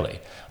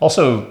carefully.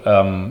 Also,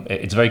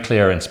 it's very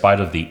clear in spite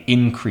of the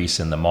increase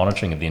in the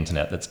monitoring of the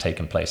internet that's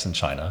taken place in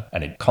China,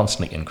 and it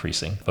constantly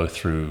increasing, both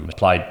through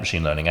applied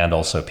machine learning and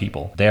also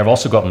people. They have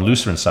also gotten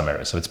looser in some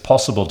areas. So it's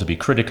possible to be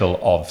critical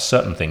of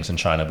certain things in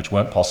China which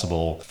weren't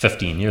possible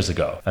 15 years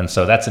ago. And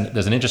so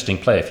there's an interesting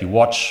play. If you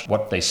watch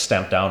what they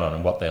stamp down on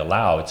and what they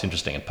allow, it's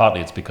interesting. And partly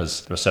it's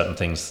because there are certain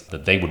things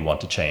that they would want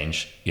to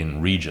change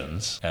in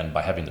regions. And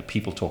by having the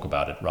people talk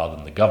about it rather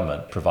than the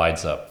government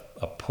provides a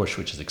push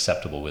which is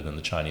acceptable within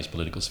the Chinese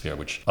political sphere,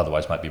 which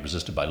otherwise might be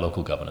resisted by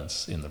local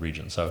governance in the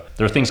region. So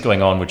there are things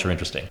going on which are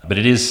interesting. But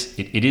it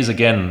is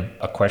again,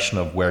 a question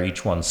of where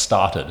each one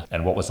started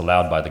and what was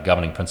allowed by the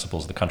governing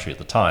principles of the country at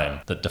the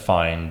time that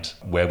defined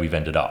where we've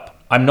ended up.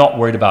 I'm not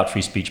worried about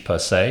free speech per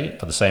se,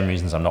 for the same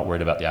reasons I'm not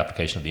worried about the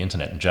application of the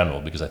internet in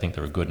general, because I think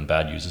there are good and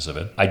bad uses of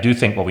it. I do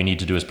think what we need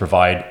to do is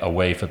provide a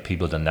way for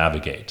people to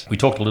navigate. We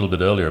talked a little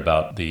bit earlier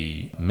about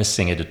the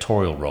missing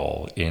editorial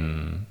role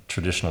in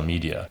traditional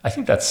media. I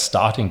think that's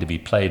starting to be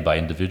played by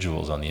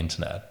individuals on the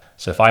internet.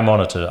 So if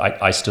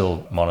I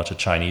still monitor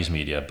Chinese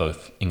media,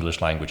 both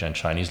English language and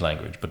Chinese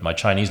language, but my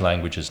Chinese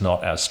language is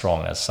not as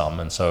strong as some.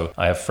 And so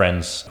I have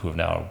friends who have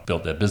now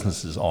built their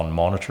businesses on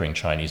monitoring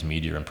Chinese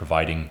media and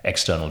providing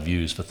external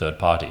views for third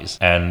parties.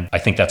 And I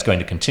think that's going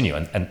to continue.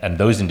 And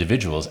those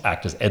individuals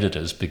act as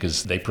editors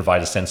because they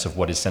provide a sense of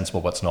what is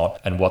sensible, what's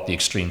not, and what the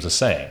extremes are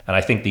saying. And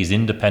I think these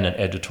independent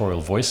editorial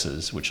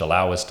voices, which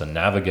allow us to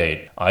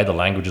navigate either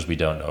languages we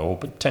don't know or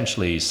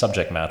potentially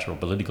subject matter or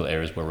political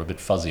areas where we're a bit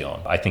fuzzy on,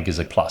 I think is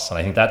a plus. And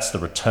I think that's the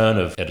return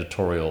of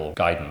editorial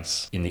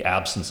guidance in the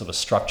absence of a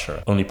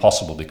structure, only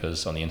possible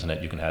because on the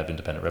internet you can have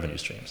independent revenue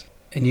streams.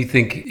 And you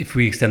think if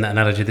we extend that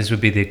analogy, this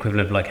would be the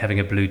equivalent of like having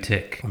a blue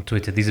tick on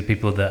Twitter. These are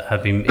people that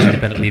have been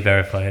independently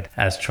verified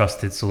as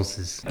trusted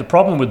sources. The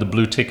problem with the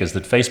blue tick is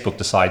that Facebook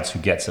decides who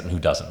gets it and who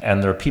doesn't.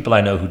 And there are people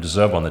I know who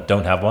deserve one that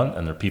don't have one,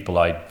 and there are people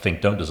I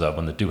think don't deserve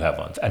one that do have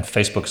one. And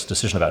Facebook's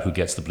decision about who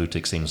gets the blue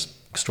tick seems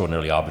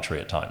extraordinarily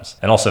arbitrary at times.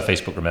 And also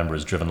Facebook, remember,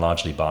 is driven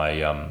largely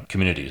by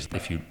communities.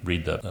 If you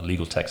read the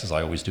legal text, as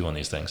I always do on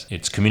these things,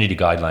 it's community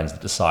guidelines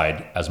that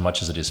decide as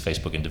much as it is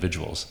Facebook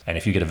individuals. And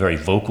if you get a very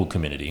vocal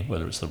community,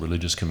 whether it's the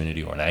religious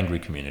community or an angry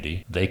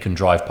community, they can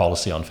drive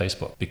policy on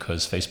Facebook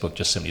because Facebook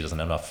just simply doesn't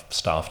have enough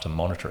staff to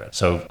monitor it.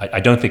 So I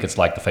don't think it's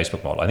like the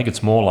Facebook model. I think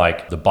it's more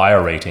like the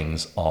buyer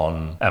ratings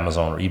on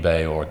Amazon or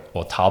eBay or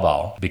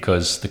Taobao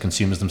because the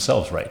consumers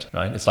themselves rate,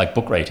 right? It's like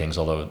book ratings,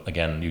 although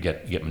again, you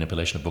get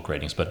manipulation of book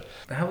ratings. But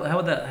how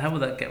would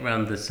that get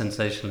around the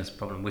sensationalist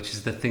problem, which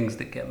is the things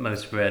that get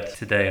most read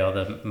today are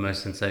the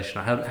most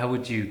sensational? How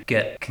would you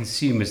get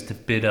consumers to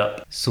bid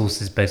up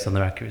sources based on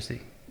their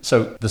accuracy?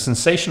 So the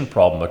sensation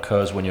problem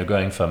occurs when you're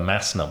going for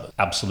mass numbers,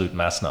 absolute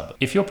mass number.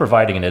 If you're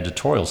providing an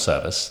editorial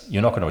service,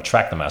 you're not going to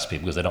attract the mass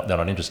people because they're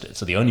not interested.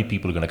 So the only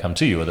people who are going to come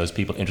to you are those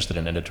people interested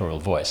in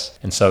editorial voice.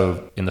 And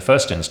so in the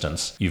first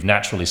instance, you've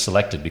naturally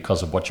selected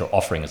because of what you're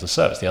offering as a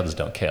service. The others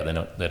don't care. They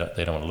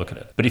don't want to look at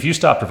it. But if you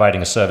start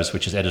providing a service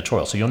which is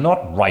editorial, so you're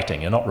not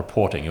writing, you're not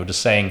reporting, you're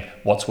just saying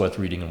what's worth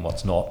reading and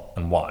what's not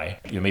and why.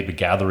 You're maybe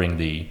gathering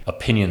the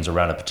opinions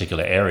around a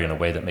particular area in a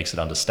way that makes it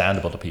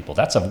understandable to people.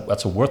 That's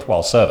a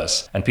worthwhile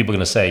service. And people are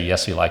going to say,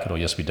 yes, we like it, or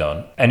yes, we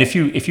don't. And if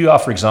you are,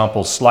 for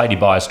example, slightly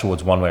biased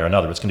towards one way or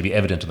another, it's going to be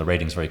evident in the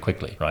ratings very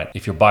quickly, right?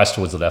 If you're biased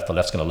towards the left's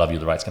going to love you,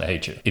 the right's going to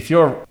hate you. If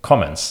your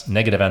comments,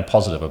 negative and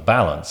positive, are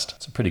balanced,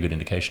 it's a pretty good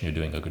indication you're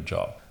doing a good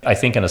job. I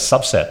think in a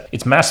subset,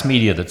 it's mass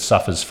media that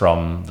suffers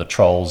from the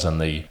trolls and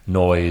the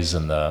noise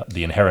and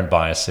the inherent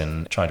bias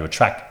in trying to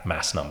attract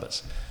mass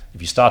numbers.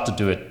 If you start to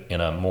do it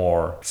in a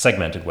more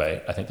segmented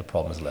way, I think the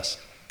problem is less.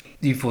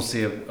 Do you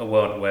foresee a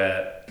world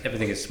where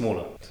everything is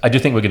smaller? I do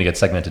think we're going to get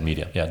segmented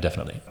media. Yeah,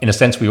 definitely. In a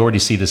sense, we already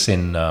see this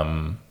in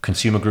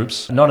consumer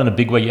groups. Not in a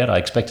big way yet. I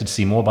expected to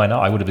see more by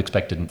now. I would have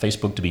expected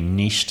Facebook to be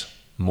niched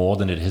more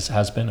than it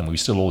has been, and we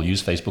still all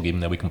use Facebook even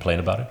though we complain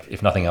about it,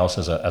 if nothing else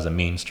as a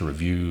means to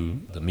review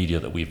the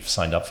media that we've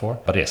signed up for.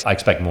 But yes, I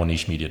expect more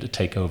niche media to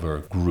take over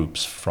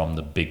groups from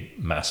the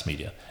big mass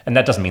media. And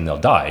that doesn't mean they'll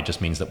die. It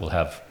just means that we'll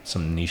have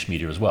some niche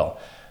media as well.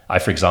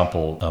 For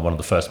example, one of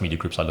the first media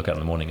groups I look at in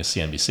the morning is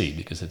CNBC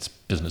because it's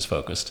business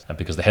focused and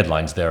because the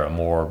headlines there are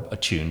more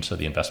attuned to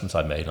the investments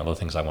I've made and other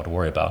things I want to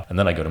worry about. And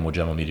then I go to more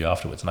general media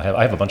afterwards. And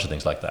I have a bunch of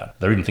things like that.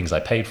 There are even things I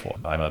paid for.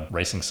 I'm a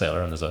racing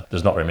sailor and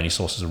there's not very many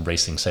sources of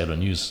racing sailor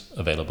news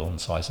available. And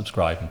so I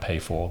subscribe and pay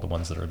for the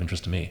ones that are of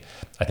interest to me.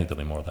 I think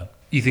there'll be more of that.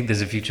 You think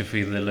there's a future for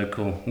the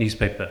local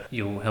newspaper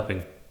you're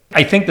helping?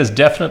 I think there's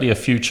definitely a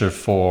future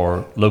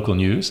for local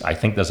news. I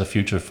think there's a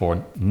future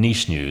for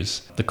niche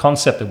news. The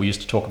concept that we used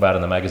to talk about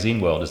in the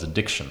magazine world is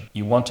addiction.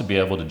 You want to be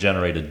able to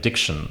generate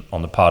addiction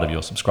on the part of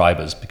your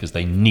subscribers because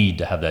they need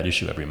to have that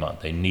issue every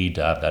month. They need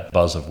to have that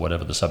buzz of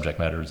whatever the subject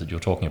matter is that you're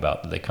talking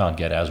about that they can't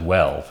get as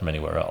well from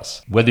anywhere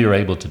else. Whether you're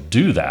able to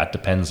do that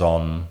depends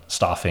on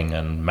staffing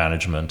and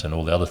management and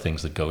all the other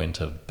things that go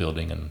into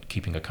building and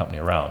keeping a company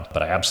around.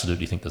 But I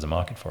absolutely think there's a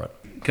market for it.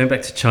 Going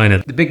back to China,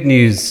 the big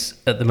news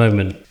at the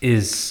moment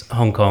is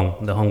Hong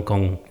Kong, the Hong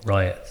Kong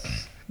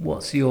riots.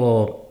 What's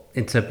your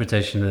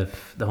interpretation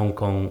of the Hong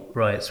Kong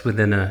riots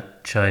within a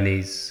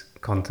Chinese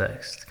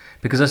context?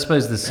 Because I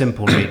suppose the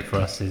simple read for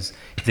us is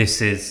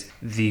this is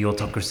the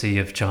autocracy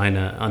of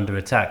China under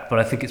attack, but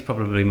I think it's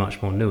probably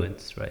much more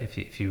nuanced, right,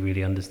 if you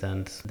really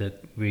understand the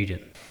region.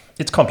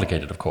 It's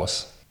complicated, of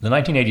course. The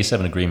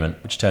 1987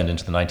 agreement, which turned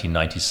into the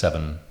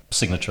 1997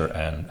 signature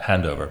and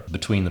handover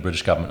between the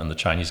British government and the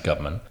Chinese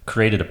government,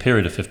 created a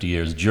period of 50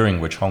 years during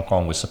which Hong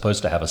Kong was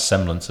supposed to have a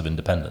semblance of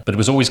independence. But it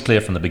was always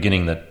clear from the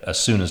beginning that as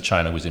soon as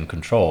China was in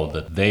control,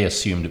 that they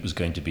assumed it was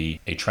going to be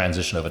a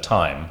transition over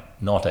time,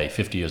 not a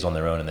 50 years on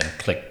their own and then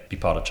click, be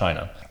part of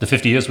China. The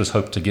 50 years was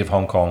hoped to give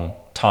Hong Kong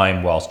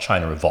time whilst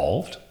China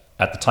evolved.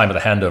 At the time of the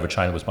handover,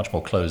 China was much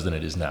more closed than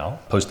it is now,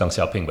 post-Deng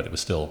Xiaoping, but it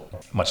was still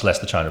much less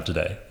the China of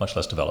today, much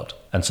less developed.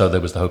 And so there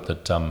was the hope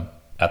that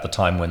at the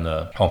time when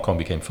the Hong Kong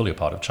became fully a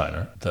part of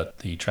China, that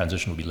the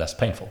transition would be less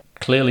painful.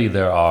 Clearly,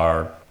 there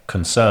are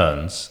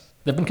concerns.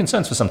 There have been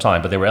concerns for some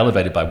time, but they were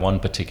elevated by one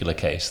particular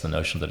case, the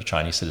notion that a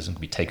Chinese citizen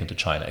could be taken to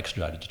China,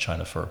 extradited to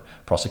China for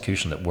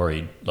prosecution that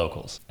worried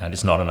locals. And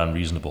it's not an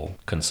unreasonable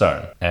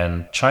concern.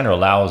 And China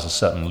allows a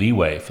certain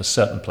leeway for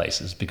certain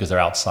places because they're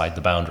outside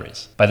the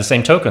boundaries. By the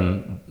same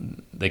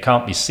token, they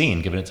can't be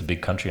seen, given it's a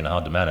big country and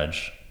hard to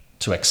manage,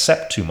 to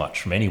accept too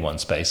much from any one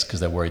space because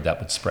they're worried that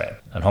would spread.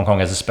 And Hong Kong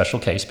has a special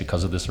case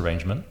because of this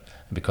arrangement,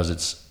 and because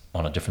it's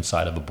on a different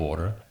side of a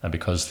border, and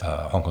because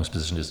Hong Kong's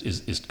position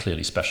is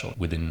clearly special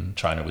within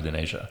China, within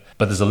Asia.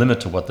 But there's a limit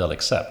to what they'll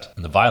accept.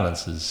 And the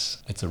violence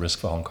it's a risk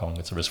for Hong Kong.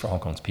 It's a risk for Hong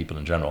Kong's people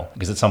in general,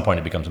 because at some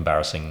point it becomes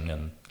embarrassing,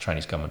 and the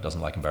Chinese government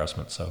doesn't like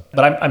embarrassment.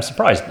 But I'm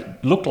surprised.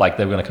 It looked like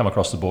they were going to come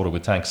across the border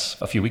with tanks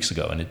a few weeks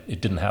ago, and it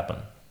didn't happen.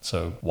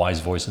 So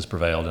wise voices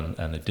prevailed,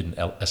 and it didn't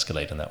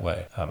escalate in that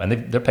way. And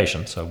they're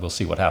patient, so we'll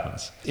see what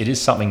happens. It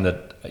is something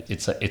that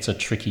it's a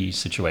tricky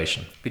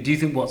situation. But do you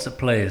think what's at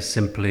play is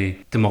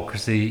simply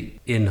democracy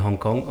in Hong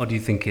Kong, or do you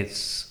think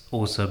it's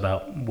also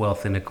about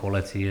wealth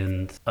inequality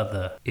and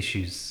other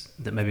issues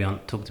that maybe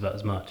aren't talked about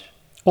as much?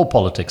 All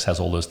politics has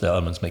all those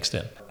elements mixed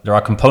in. There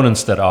are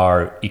components that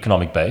are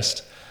economic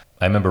based.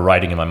 I remember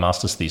writing in my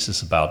master's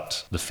thesis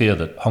about the fear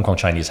that Hong Kong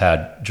Chinese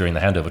had during the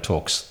handover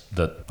talks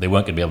that they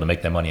weren't going to be able to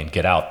make their money and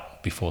get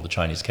out before the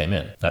Chinese came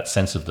in. That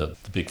sense of the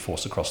big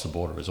force across the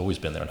border has always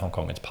been there in Hong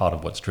Kong. It's part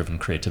of what's driven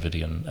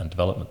creativity and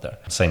development there.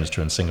 The same is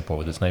true in Singapore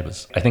with its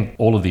neighbors. I think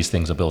all of these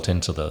things are built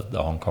into the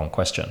Hong Kong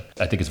question.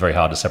 I think it's very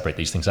hard to separate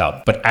these things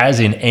out. But as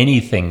in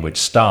anything which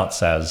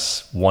starts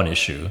as one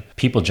issue,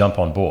 people jump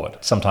on board.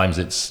 Sometimes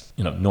it's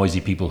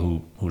noisy people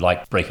who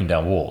like breaking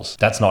down walls.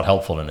 That's not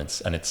helpful, and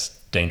it's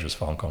dangerous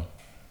for Hong Kong.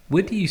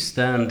 Where do you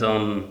stand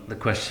on the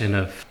question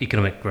of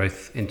economic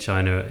growth in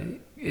China?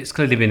 It's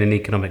clearly been an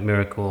economic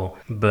miracle,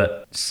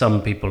 but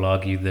some people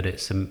argue that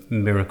it's a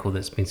miracle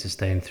that's been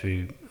sustained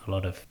through a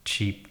lot of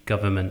cheap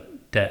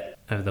government debt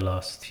over the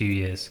last few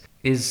years.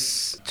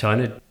 Is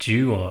China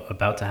due or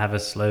about to have a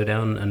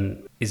slowdown?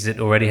 And is it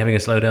already having a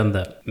slowdown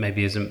that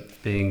maybe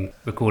isn't being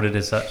recorded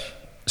as such?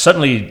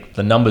 Certainly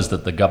the numbers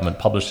that the government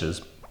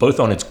publishes,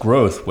 both on its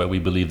growth, where we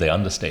believe they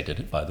understated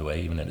it, by the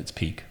way, even at its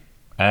peak,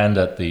 and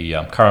at the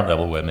current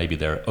level where maybe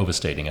they're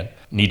overstating it,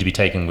 need to be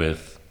taken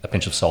with a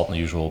pinch of salt in the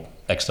usual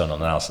external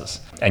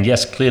analysis. And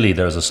yes, clearly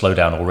there is a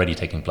slowdown already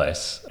taking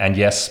place. And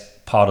yes,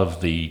 part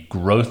of the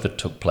growth that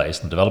took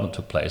place and development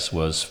took place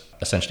was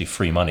essentially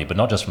free money, but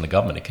not just from the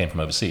government, it came from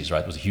overseas, right?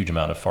 There was a huge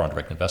amount of foreign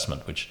direct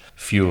investment, which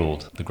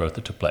fueled the growth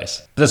that took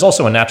place. But there's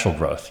also a natural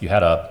growth. You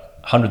had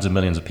hundreds of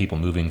millions of people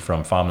moving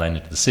from farmland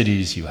into the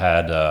cities. You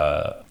had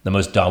the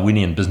most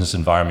Darwinian business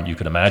environment you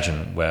could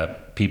imagine, where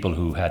people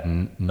who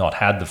had not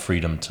had the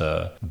freedom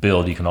to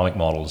build economic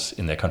models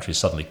in their countries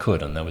suddenly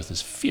could. And there was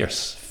this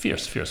fierce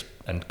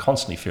and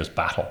constantly fierce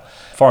battle.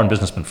 Foreign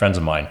businessmen, friends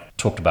of mine,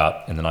 talked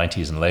about in the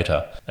 90s and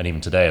later, and even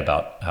today,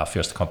 about how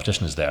fierce the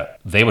competition is there.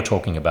 They were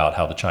talking about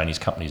how the Chinese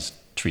companies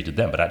treated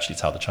them, but actually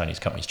it's how the Chinese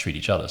companies treat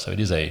each other. So it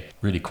is a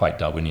really quite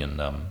Darwinian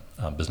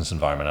business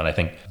environment. And I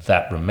think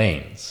that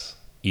remains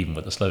even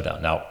with the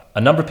slowdown. Now,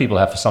 a number of people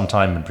have for some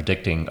time been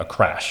predicting a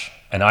crash.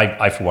 And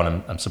I for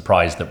one, am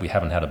surprised that we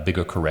haven't had a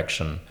bigger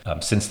correction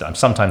since then. I'm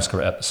sometimes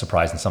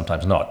surprised and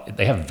sometimes not.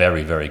 They have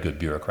very, very good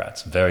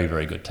bureaucrats, very,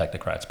 very good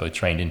technocrats, both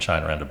trained in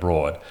China and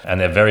abroad.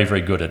 And they're very, very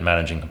good at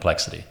managing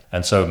complexity.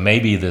 And so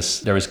maybe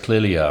there is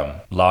clearly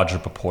a larger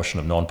proportion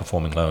of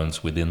non-performing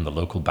loans within the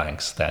local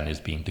banks than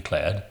is being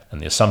declared. And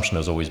the assumption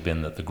has always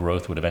been that the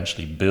growth would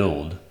eventually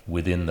build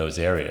within those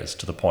areas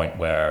to the point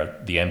where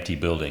the empty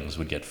buildings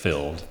would get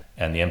filled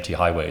and the empty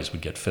highways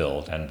would get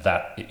filled. And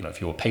that, if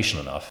you were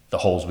patient enough, the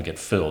holes would get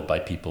filled by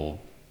people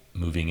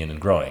moving in and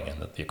growing,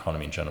 and that the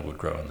economy in general would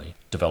grow, and the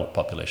developed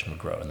population would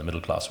grow, and the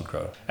middle class would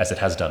grow, as it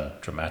has done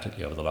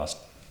dramatically over the last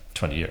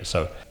 20 years.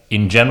 So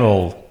in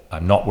general,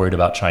 I'm not worried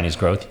about Chinese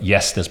growth.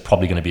 Yes, there's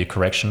probably going to be a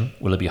correction.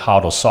 Will it be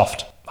hard or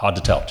soft? Hard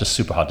to tell, just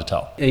super hard to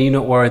tell. Are you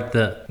not worried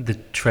that the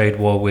trade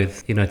war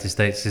with the United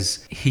States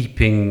is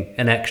heaping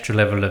an extra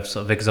level of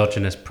sort of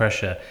exogenous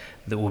pressure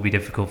that will be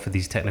difficult for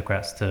these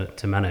technocrats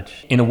to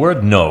manage? In a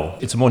word, no.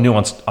 It's a more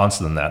nuanced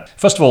answer than that.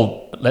 First of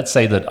all, let's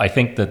say that I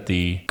think that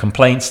the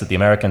complaints that the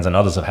Americans and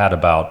others have had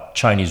about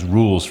Chinese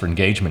rules for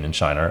engagement in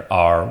China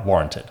are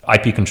warranted.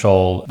 IP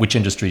control, which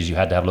industries you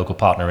had to have local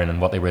partner in and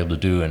what they were able to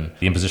do, and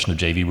the imposition of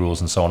JV rules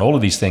and so on. All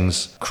of these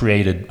things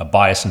created a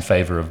bias in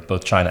favor of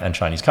both China and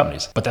Chinese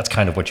companies. But that's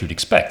kind of what you'd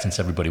expect since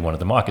everybody wanted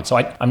the market. So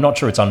I'm not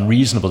sure it's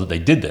unreasonable that they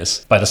did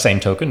this. By the same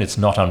token, it's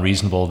not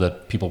unreasonable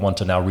that people want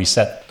to now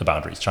reset the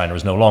boundaries. China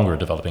is no longer a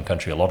developing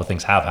country. A lot of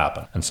things have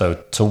happened. And so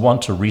to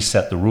want to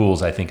reset the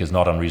rules, I think, is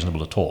not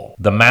unreasonable at all.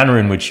 The manner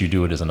in which you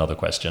do it is another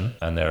question.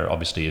 And there are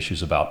obviously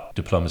issues about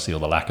diplomacy or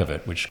the lack of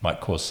it, which might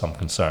cause some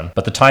concern.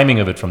 But the timing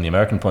of it from the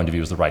American point of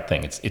view is the right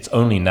thing. It's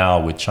only now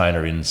with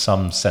China in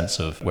some sense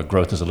of where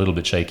growth is a little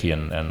bit shaky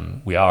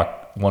and we are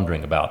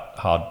wondering about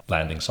hard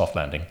landing, soft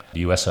landing. The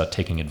US are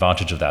taking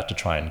advantage of that to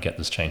try and get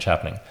this change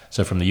happening.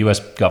 So from the US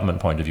government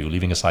point of view,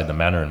 leaving aside the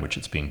manner in which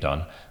it's being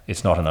done,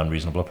 it's not an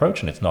unreasonable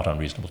approach and it's not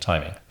unreasonable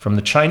timing. From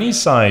the Chinese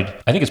side,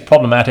 I think it's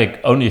problematic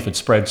only if it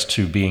spreads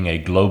to being a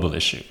global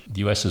issue.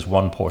 The US is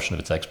one portion of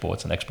its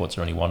exports, and exports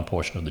are only one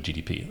portion of the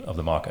GDP of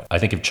the market. I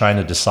think if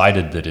China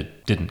decided that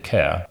it didn't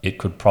care, it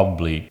could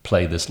probably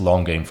play this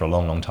long game for a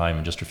long, long time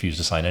and just refuse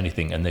to sign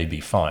anything, and they'd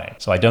be fine.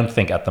 So I don't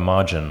think at the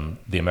margin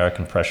the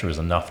American pressure is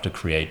enough to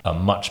create a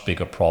much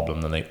bigger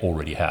problem than they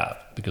already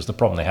have, because the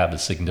problem they have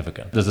is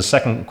significant. There's a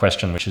second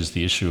question, which is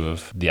the issue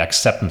of the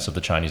acceptance of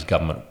the Chinese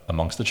government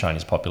amongst the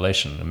Chinese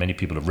population. And many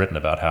people have written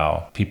about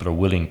how people are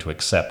willing to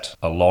accept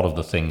a lot of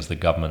the things the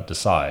government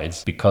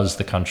decides because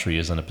the country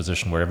is in a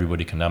position where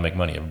everybody can now make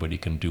money, everybody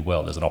can do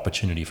well. There's an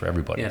opportunity for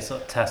everybody. Yeah,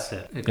 sort of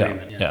tacit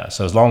agreement. Yeah.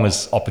 So as long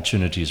as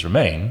opportunities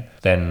remain,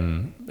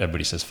 then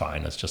everybody says,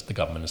 fine, it's just the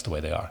government is the way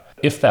they are.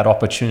 If that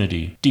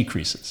opportunity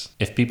decreases,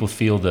 if people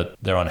feel that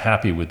they're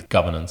unhappy with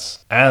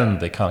governance and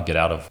they can't get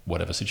out of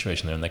whatever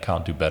situation they're in, they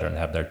can't do better and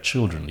have their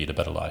children lead a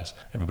better lives.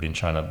 Everybody in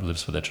China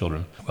lives for their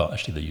children. Well,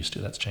 actually, they used to.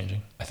 That's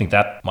changing. I think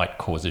that might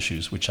cause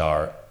issues which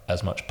are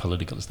as much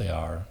political as they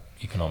are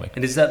economic.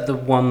 And is that the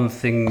one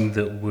thing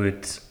that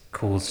would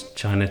cause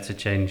China to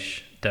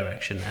change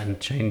direction and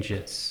change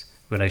its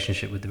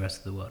relationship with the rest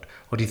of the world?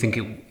 Or do you think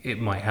it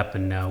might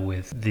happen now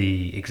with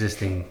the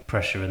existing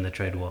pressure in the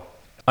trade war?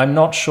 I'm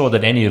not sure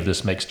that any of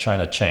this makes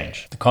China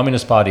change. The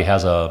Communist Party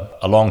has a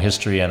long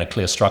history and a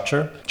clear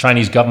structure.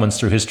 Chinese governments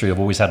through history have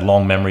always had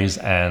long memories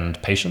and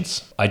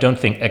patience. I don't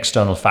think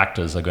external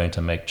factors are going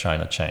to make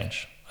China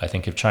change. I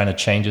think if China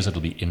changes,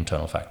 it'll be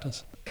internal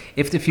factors.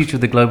 If the future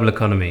of the global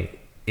economy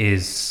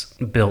is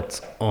built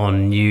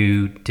on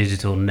new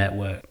digital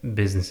network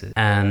businesses,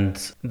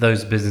 and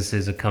those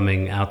businesses are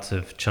coming out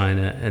of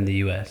China and the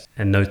US,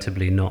 and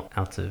notably not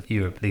out of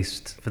Europe, at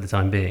least for the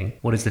time being,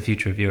 what is the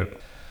future of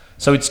Europe?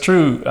 So it's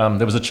true,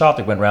 there was a chart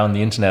that went around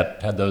the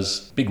internet, had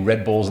those big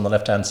red balls on the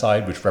left-hand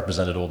side, which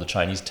represented all the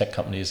Chinese tech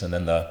companies, and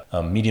then the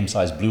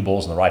medium-sized blue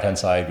balls on the right-hand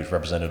side, which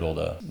represented all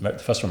the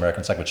first were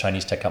American, second were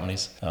Chinese tech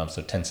companies,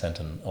 so Tencent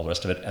and all the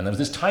rest of it. And there was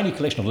this tiny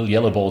collection of little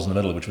yellow balls in the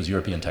middle, which was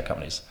European tech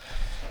companies.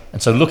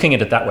 And so looking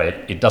at it that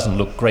way, it doesn't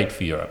look great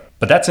for Europe.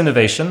 But that's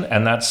innovation,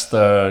 and that's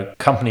the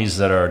companies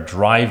that are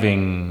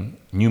driving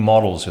new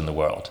models in the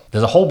world.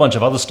 There's a whole bunch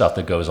of other stuff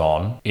that goes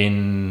on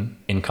in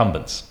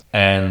incumbents.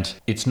 And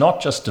it's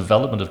not just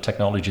development of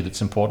technology that's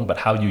important, but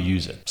how you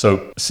use it.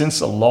 So since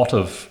a lot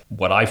of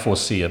what I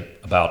foresee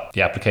about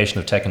the application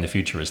of tech in the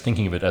future is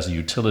thinking of it as a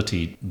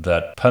utility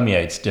that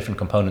permeates different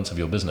components of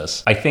your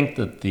business, I think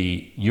that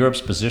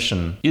Europe's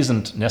position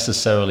isn't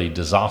necessarily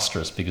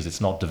disastrous because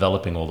it's not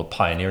developing all the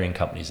pioneering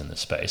companies in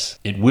this space.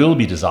 It will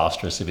be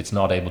disastrous if it's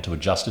not able to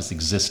adjust its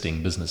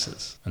existing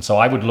businesses. And so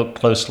I would look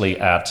closely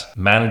at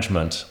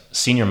management,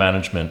 senior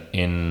management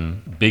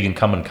in big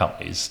incumbent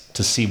companies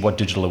to see what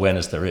digital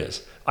awareness there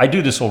is. I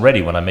do this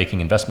already when I'm making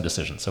investment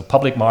decisions. So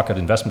public market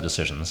investment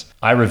decisions,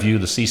 I review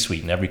the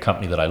C-suite in every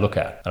company that I look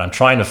at. And I'm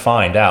trying to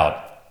find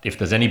out if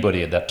there's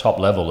anybody at that top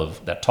level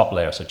of that top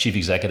layer, so chief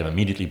executive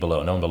immediately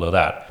below, no one below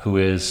that, who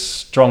is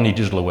strongly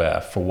digital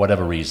aware for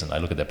whatever reason. I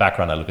look at their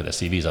background, I look at their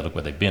CVs, I look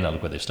where they've been, I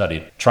look where they've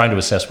studied, trying to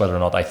assess whether or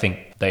not I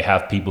think they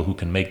have people who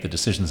can make the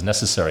decisions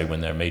necessary when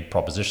they're made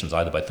propositions,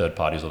 either by third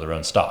parties or their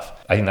own staff.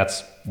 I think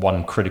that's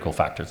one critical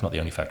factor. It's not the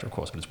only factor, of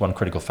course, but it's one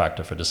critical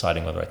factor for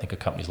deciding whether I think a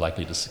company is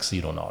likely to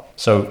succeed or not.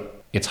 So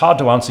it's hard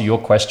to answer your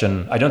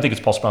question. I don't think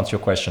it's possible to answer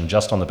your question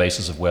just on the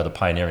basis of where the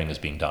pioneering is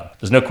being done.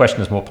 There's no question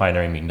there's more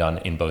pioneering being done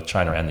in both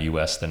China and the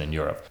US than in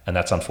Europe. And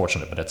that's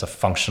unfortunate, but it's a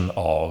function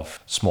of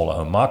smaller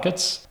home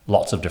markets,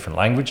 lots of different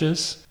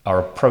languages, our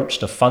approach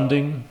to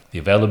funding, the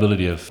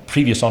availability of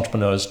previous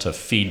entrepreneurs to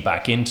feed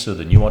back into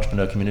the new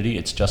entrepreneur community.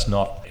 It's just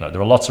not,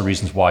 there are lots of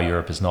reasons why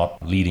Europe is not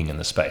leading in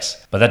this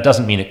space. But that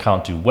doesn't mean it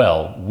can't do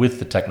well with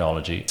the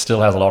technology. It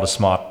still has a lot of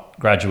smart smart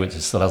graduates.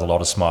 It still has a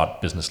lot of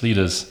smart business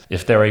leaders.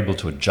 If they're able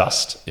to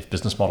adjust, if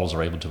business models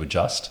are able to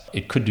adjust,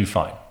 it could do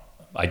fine.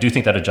 I do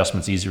think that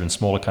adjustment's easier in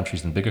smaller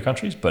countries than bigger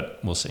countries, but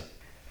we'll see.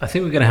 I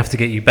think we're going to have to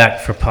get you back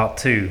for part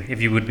 2,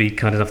 if you would be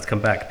kind enough to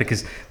come back,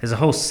 because there's a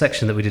whole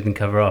section that we didn't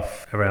cover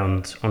off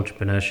around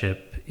entrepreneurship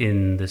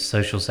in the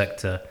social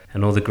sector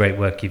and all the great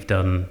work you've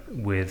done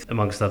with,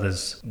 amongst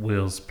others,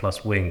 Wheels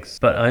Plus Wings.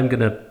 But I'm going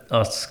to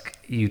ask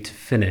you to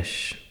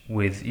finish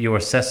with your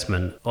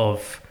assessment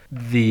of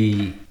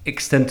the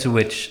extent to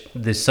which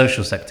the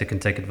social sector can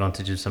take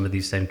advantage of some of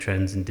these same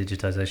trends in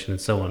digitization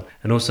and so on,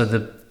 and also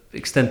the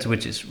extent to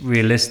which it's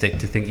realistic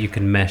to think you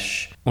can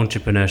mesh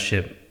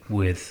entrepreneurship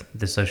with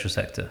the social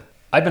sector.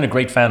 I've been a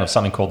great fan of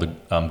something called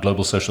the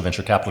Global Social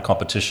Venture Capital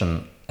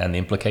Competition and the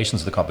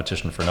implications of the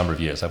competition for a number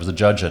of years. I was a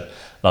judge at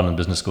London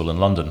Business School in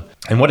London.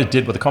 And what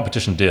the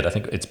competition did, I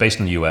think it's based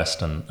in the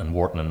US and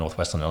Wharton and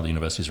Northwestern and other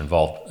universities are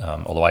involved,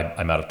 although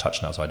I'm out of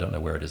touch now, so I don't know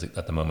where it is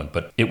at the moment.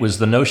 But it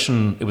was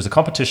a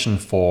competition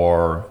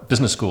for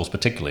business schools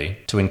particularly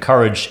to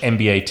encourage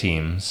MBA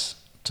teams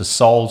to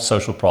solve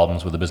social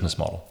problems with a business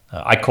model.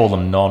 I call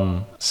them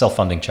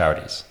non-self-funding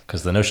charities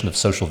because the notion of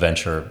social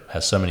venture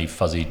has so many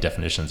fuzzy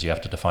definitions, you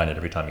have to define it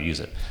every time you use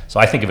it. So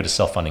I think of it as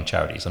self-funding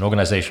charities, an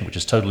organization which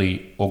is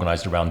totally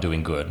organized around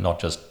doing good, not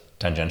just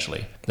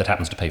tangentially, that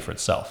happens to pay for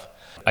itself.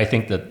 I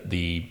think that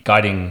the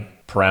guiding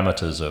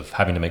parameters of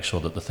having to make sure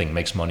that the thing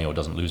makes money or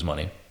doesn't lose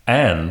money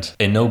and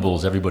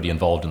ennobles everybody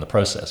involved in the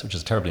process, which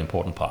is a terribly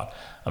important part.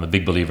 I'm a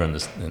big believer in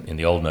this, in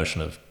the old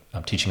notion of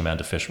teaching a man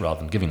to fish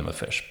rather than giving them a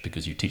fish,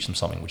 because you teach them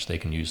something which they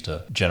can use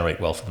to generate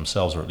wealth for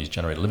themselves, or at least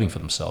generate a living for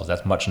themselves.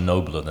 That's much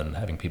nobler than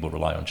having people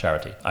rely on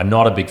charity. I'm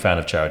not a big fan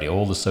of charity.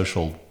 All the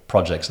social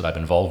projects that I've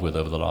been involved with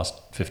over the last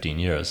 15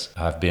 years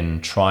have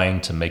been trying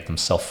to make them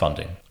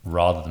self-funding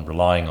rather than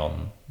relying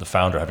on the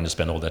founder having to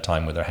spend all their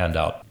time with their hand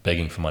out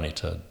begging for money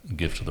to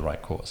give to the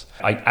right cause.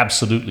 I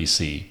absolutely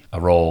see a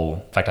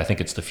role, in fact, I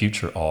think it's the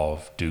future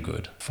of do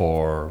good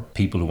for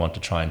people who want to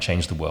try and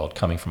change the world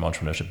coming from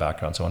entrepreneurship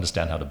backgrounds, who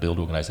understand how to build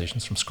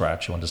organizations from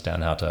scratch, who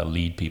understand how to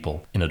lead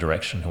people in a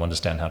direction, who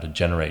understand how to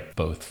generate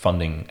both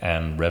funding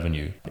and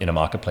revenue in a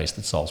marketplace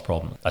that solves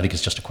problems. I think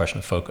it's just a question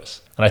of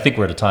focus. And I think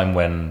we're at a time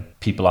when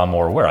people are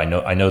more aware. I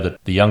know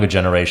that the younger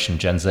generation,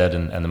 Gen Z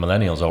and the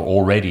millennials, are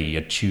already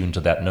attuned to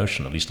that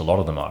notion, at least a lot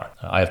of them are.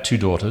 I have 2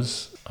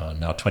 daughters,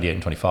 now 28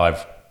 and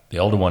 25. The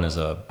older one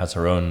has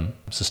her own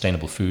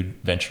sustainable food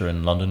venture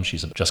in London.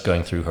 She's just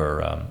going through her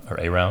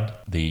A round.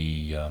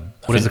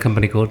 What is the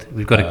company called?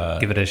 We've got to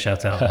give it a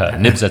shout out.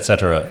 Nibs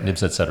Etc.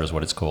 Nibs Etc. is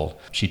what it's called.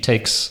 She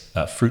takes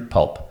fruit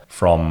pulp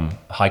from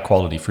high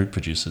quality fruit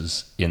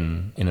producers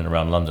in and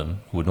around London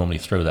who would normally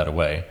throw that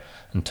away,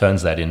 and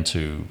turns that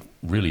into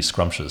really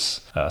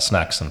scrumptious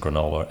snacks and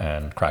granola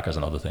and crackers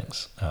and other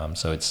things.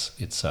 So it's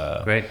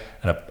great.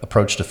 An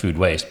approach to food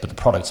waste, but the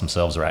products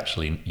themselves are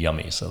actually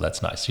yummy. So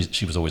that's nice.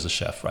 She was always a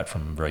chef right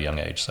from a very young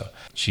age. So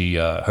she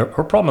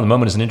her problem at the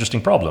moment is an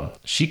interesting problem.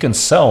 She can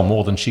sell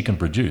more than she can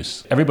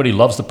produce. Everybody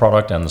loves the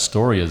product, and the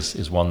story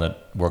is one that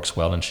works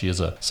well, and she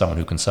is someone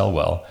who can sell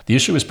well. The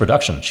issue is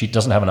production. She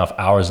doesn't have enough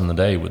hours in the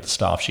day with the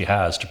staff she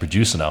has to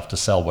produce enough to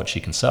sell what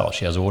she can sell.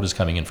 She has orders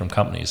coming in from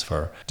companies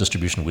for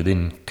distribution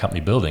within company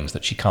buildings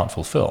that she can't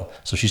fulfill.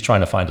 So she's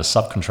trying to find a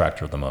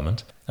subcontractor at the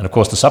moment. And of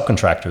course, the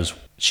subcontractors,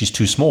 she's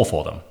too small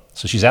for them.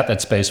 So she's at that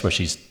space where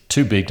she's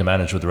too big to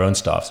manage with her own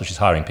staff, so she's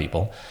hiring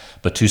people,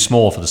 but too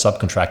small for the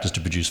subcontractors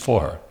to produce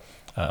for her.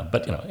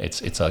 But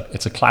it's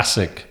a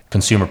classic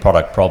consumer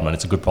product problem, and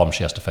it's a good problem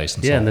she has to face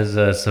and solve. And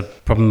there's a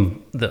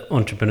problem that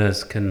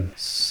entrepreneurs can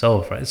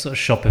solve, right? It's sort of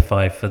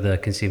Shopify for the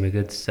consumer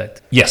goods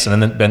sector. Yes,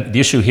 and then the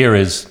issue here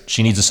is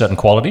she needs a certain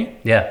quality.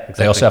 Yeah,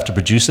 exactly. They also have to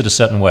produce it a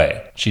certain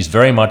way. She's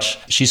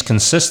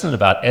consistent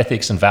about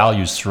ethics and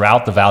values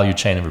throughout the value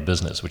chain of her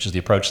business, which is the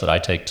approach that I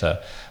take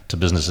to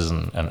businesses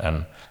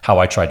and how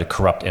I try to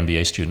corrupt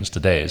MBA students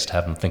today, is to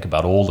have them think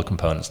about all the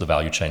components of the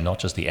value chain, not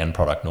just the end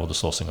product nor the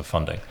sourcing of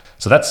funding.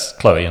 So that's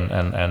Chloe,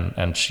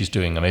 and she's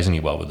doing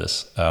amazingly well with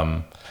this.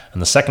 And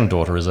the second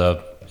daughter is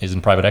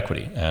in private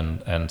equity,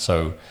 and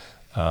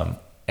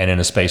in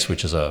a space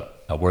which is a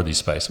worthy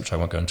space, which I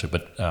won't go into.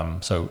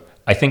 But so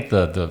I think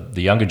the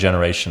younger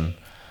generation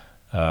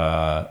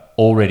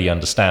already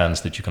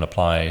understands that you can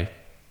apply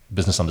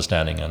business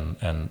understanding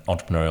and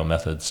entrepreneurial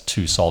methods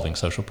to solving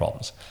social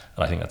problems.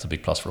 And I think that's a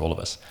big plus for all of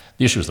us.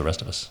 The issue is the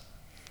rest of us.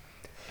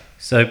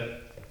 So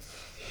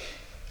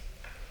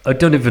I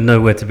don't even know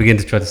where to begin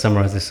to try to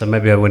summarize this, so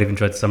maybe I won't even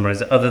try to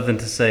summarize it, other than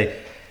to say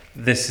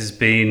this has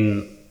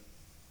been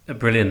a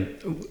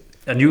brilliant.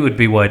 I knew it would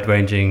be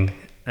wide-ranging,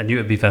 I knew it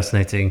would be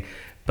fascinating,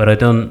 but I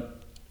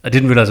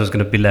didn't realize I was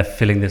going to be left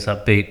feeling this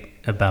upbeat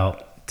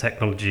about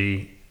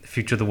technology, the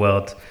future of the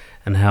world,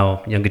 and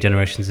how younger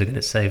generations are going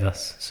to save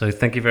us. So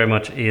thank you very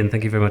much, Ian.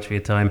 Thank you very much for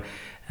your time.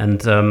 And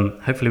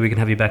hopefully we can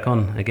have you back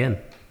on again.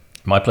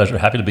 My pleasure.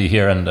 Happy to be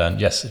here. And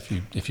yes,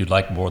 if you'd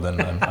like more, then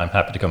I'm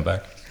happy to come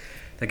back.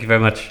 Thank you very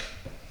much.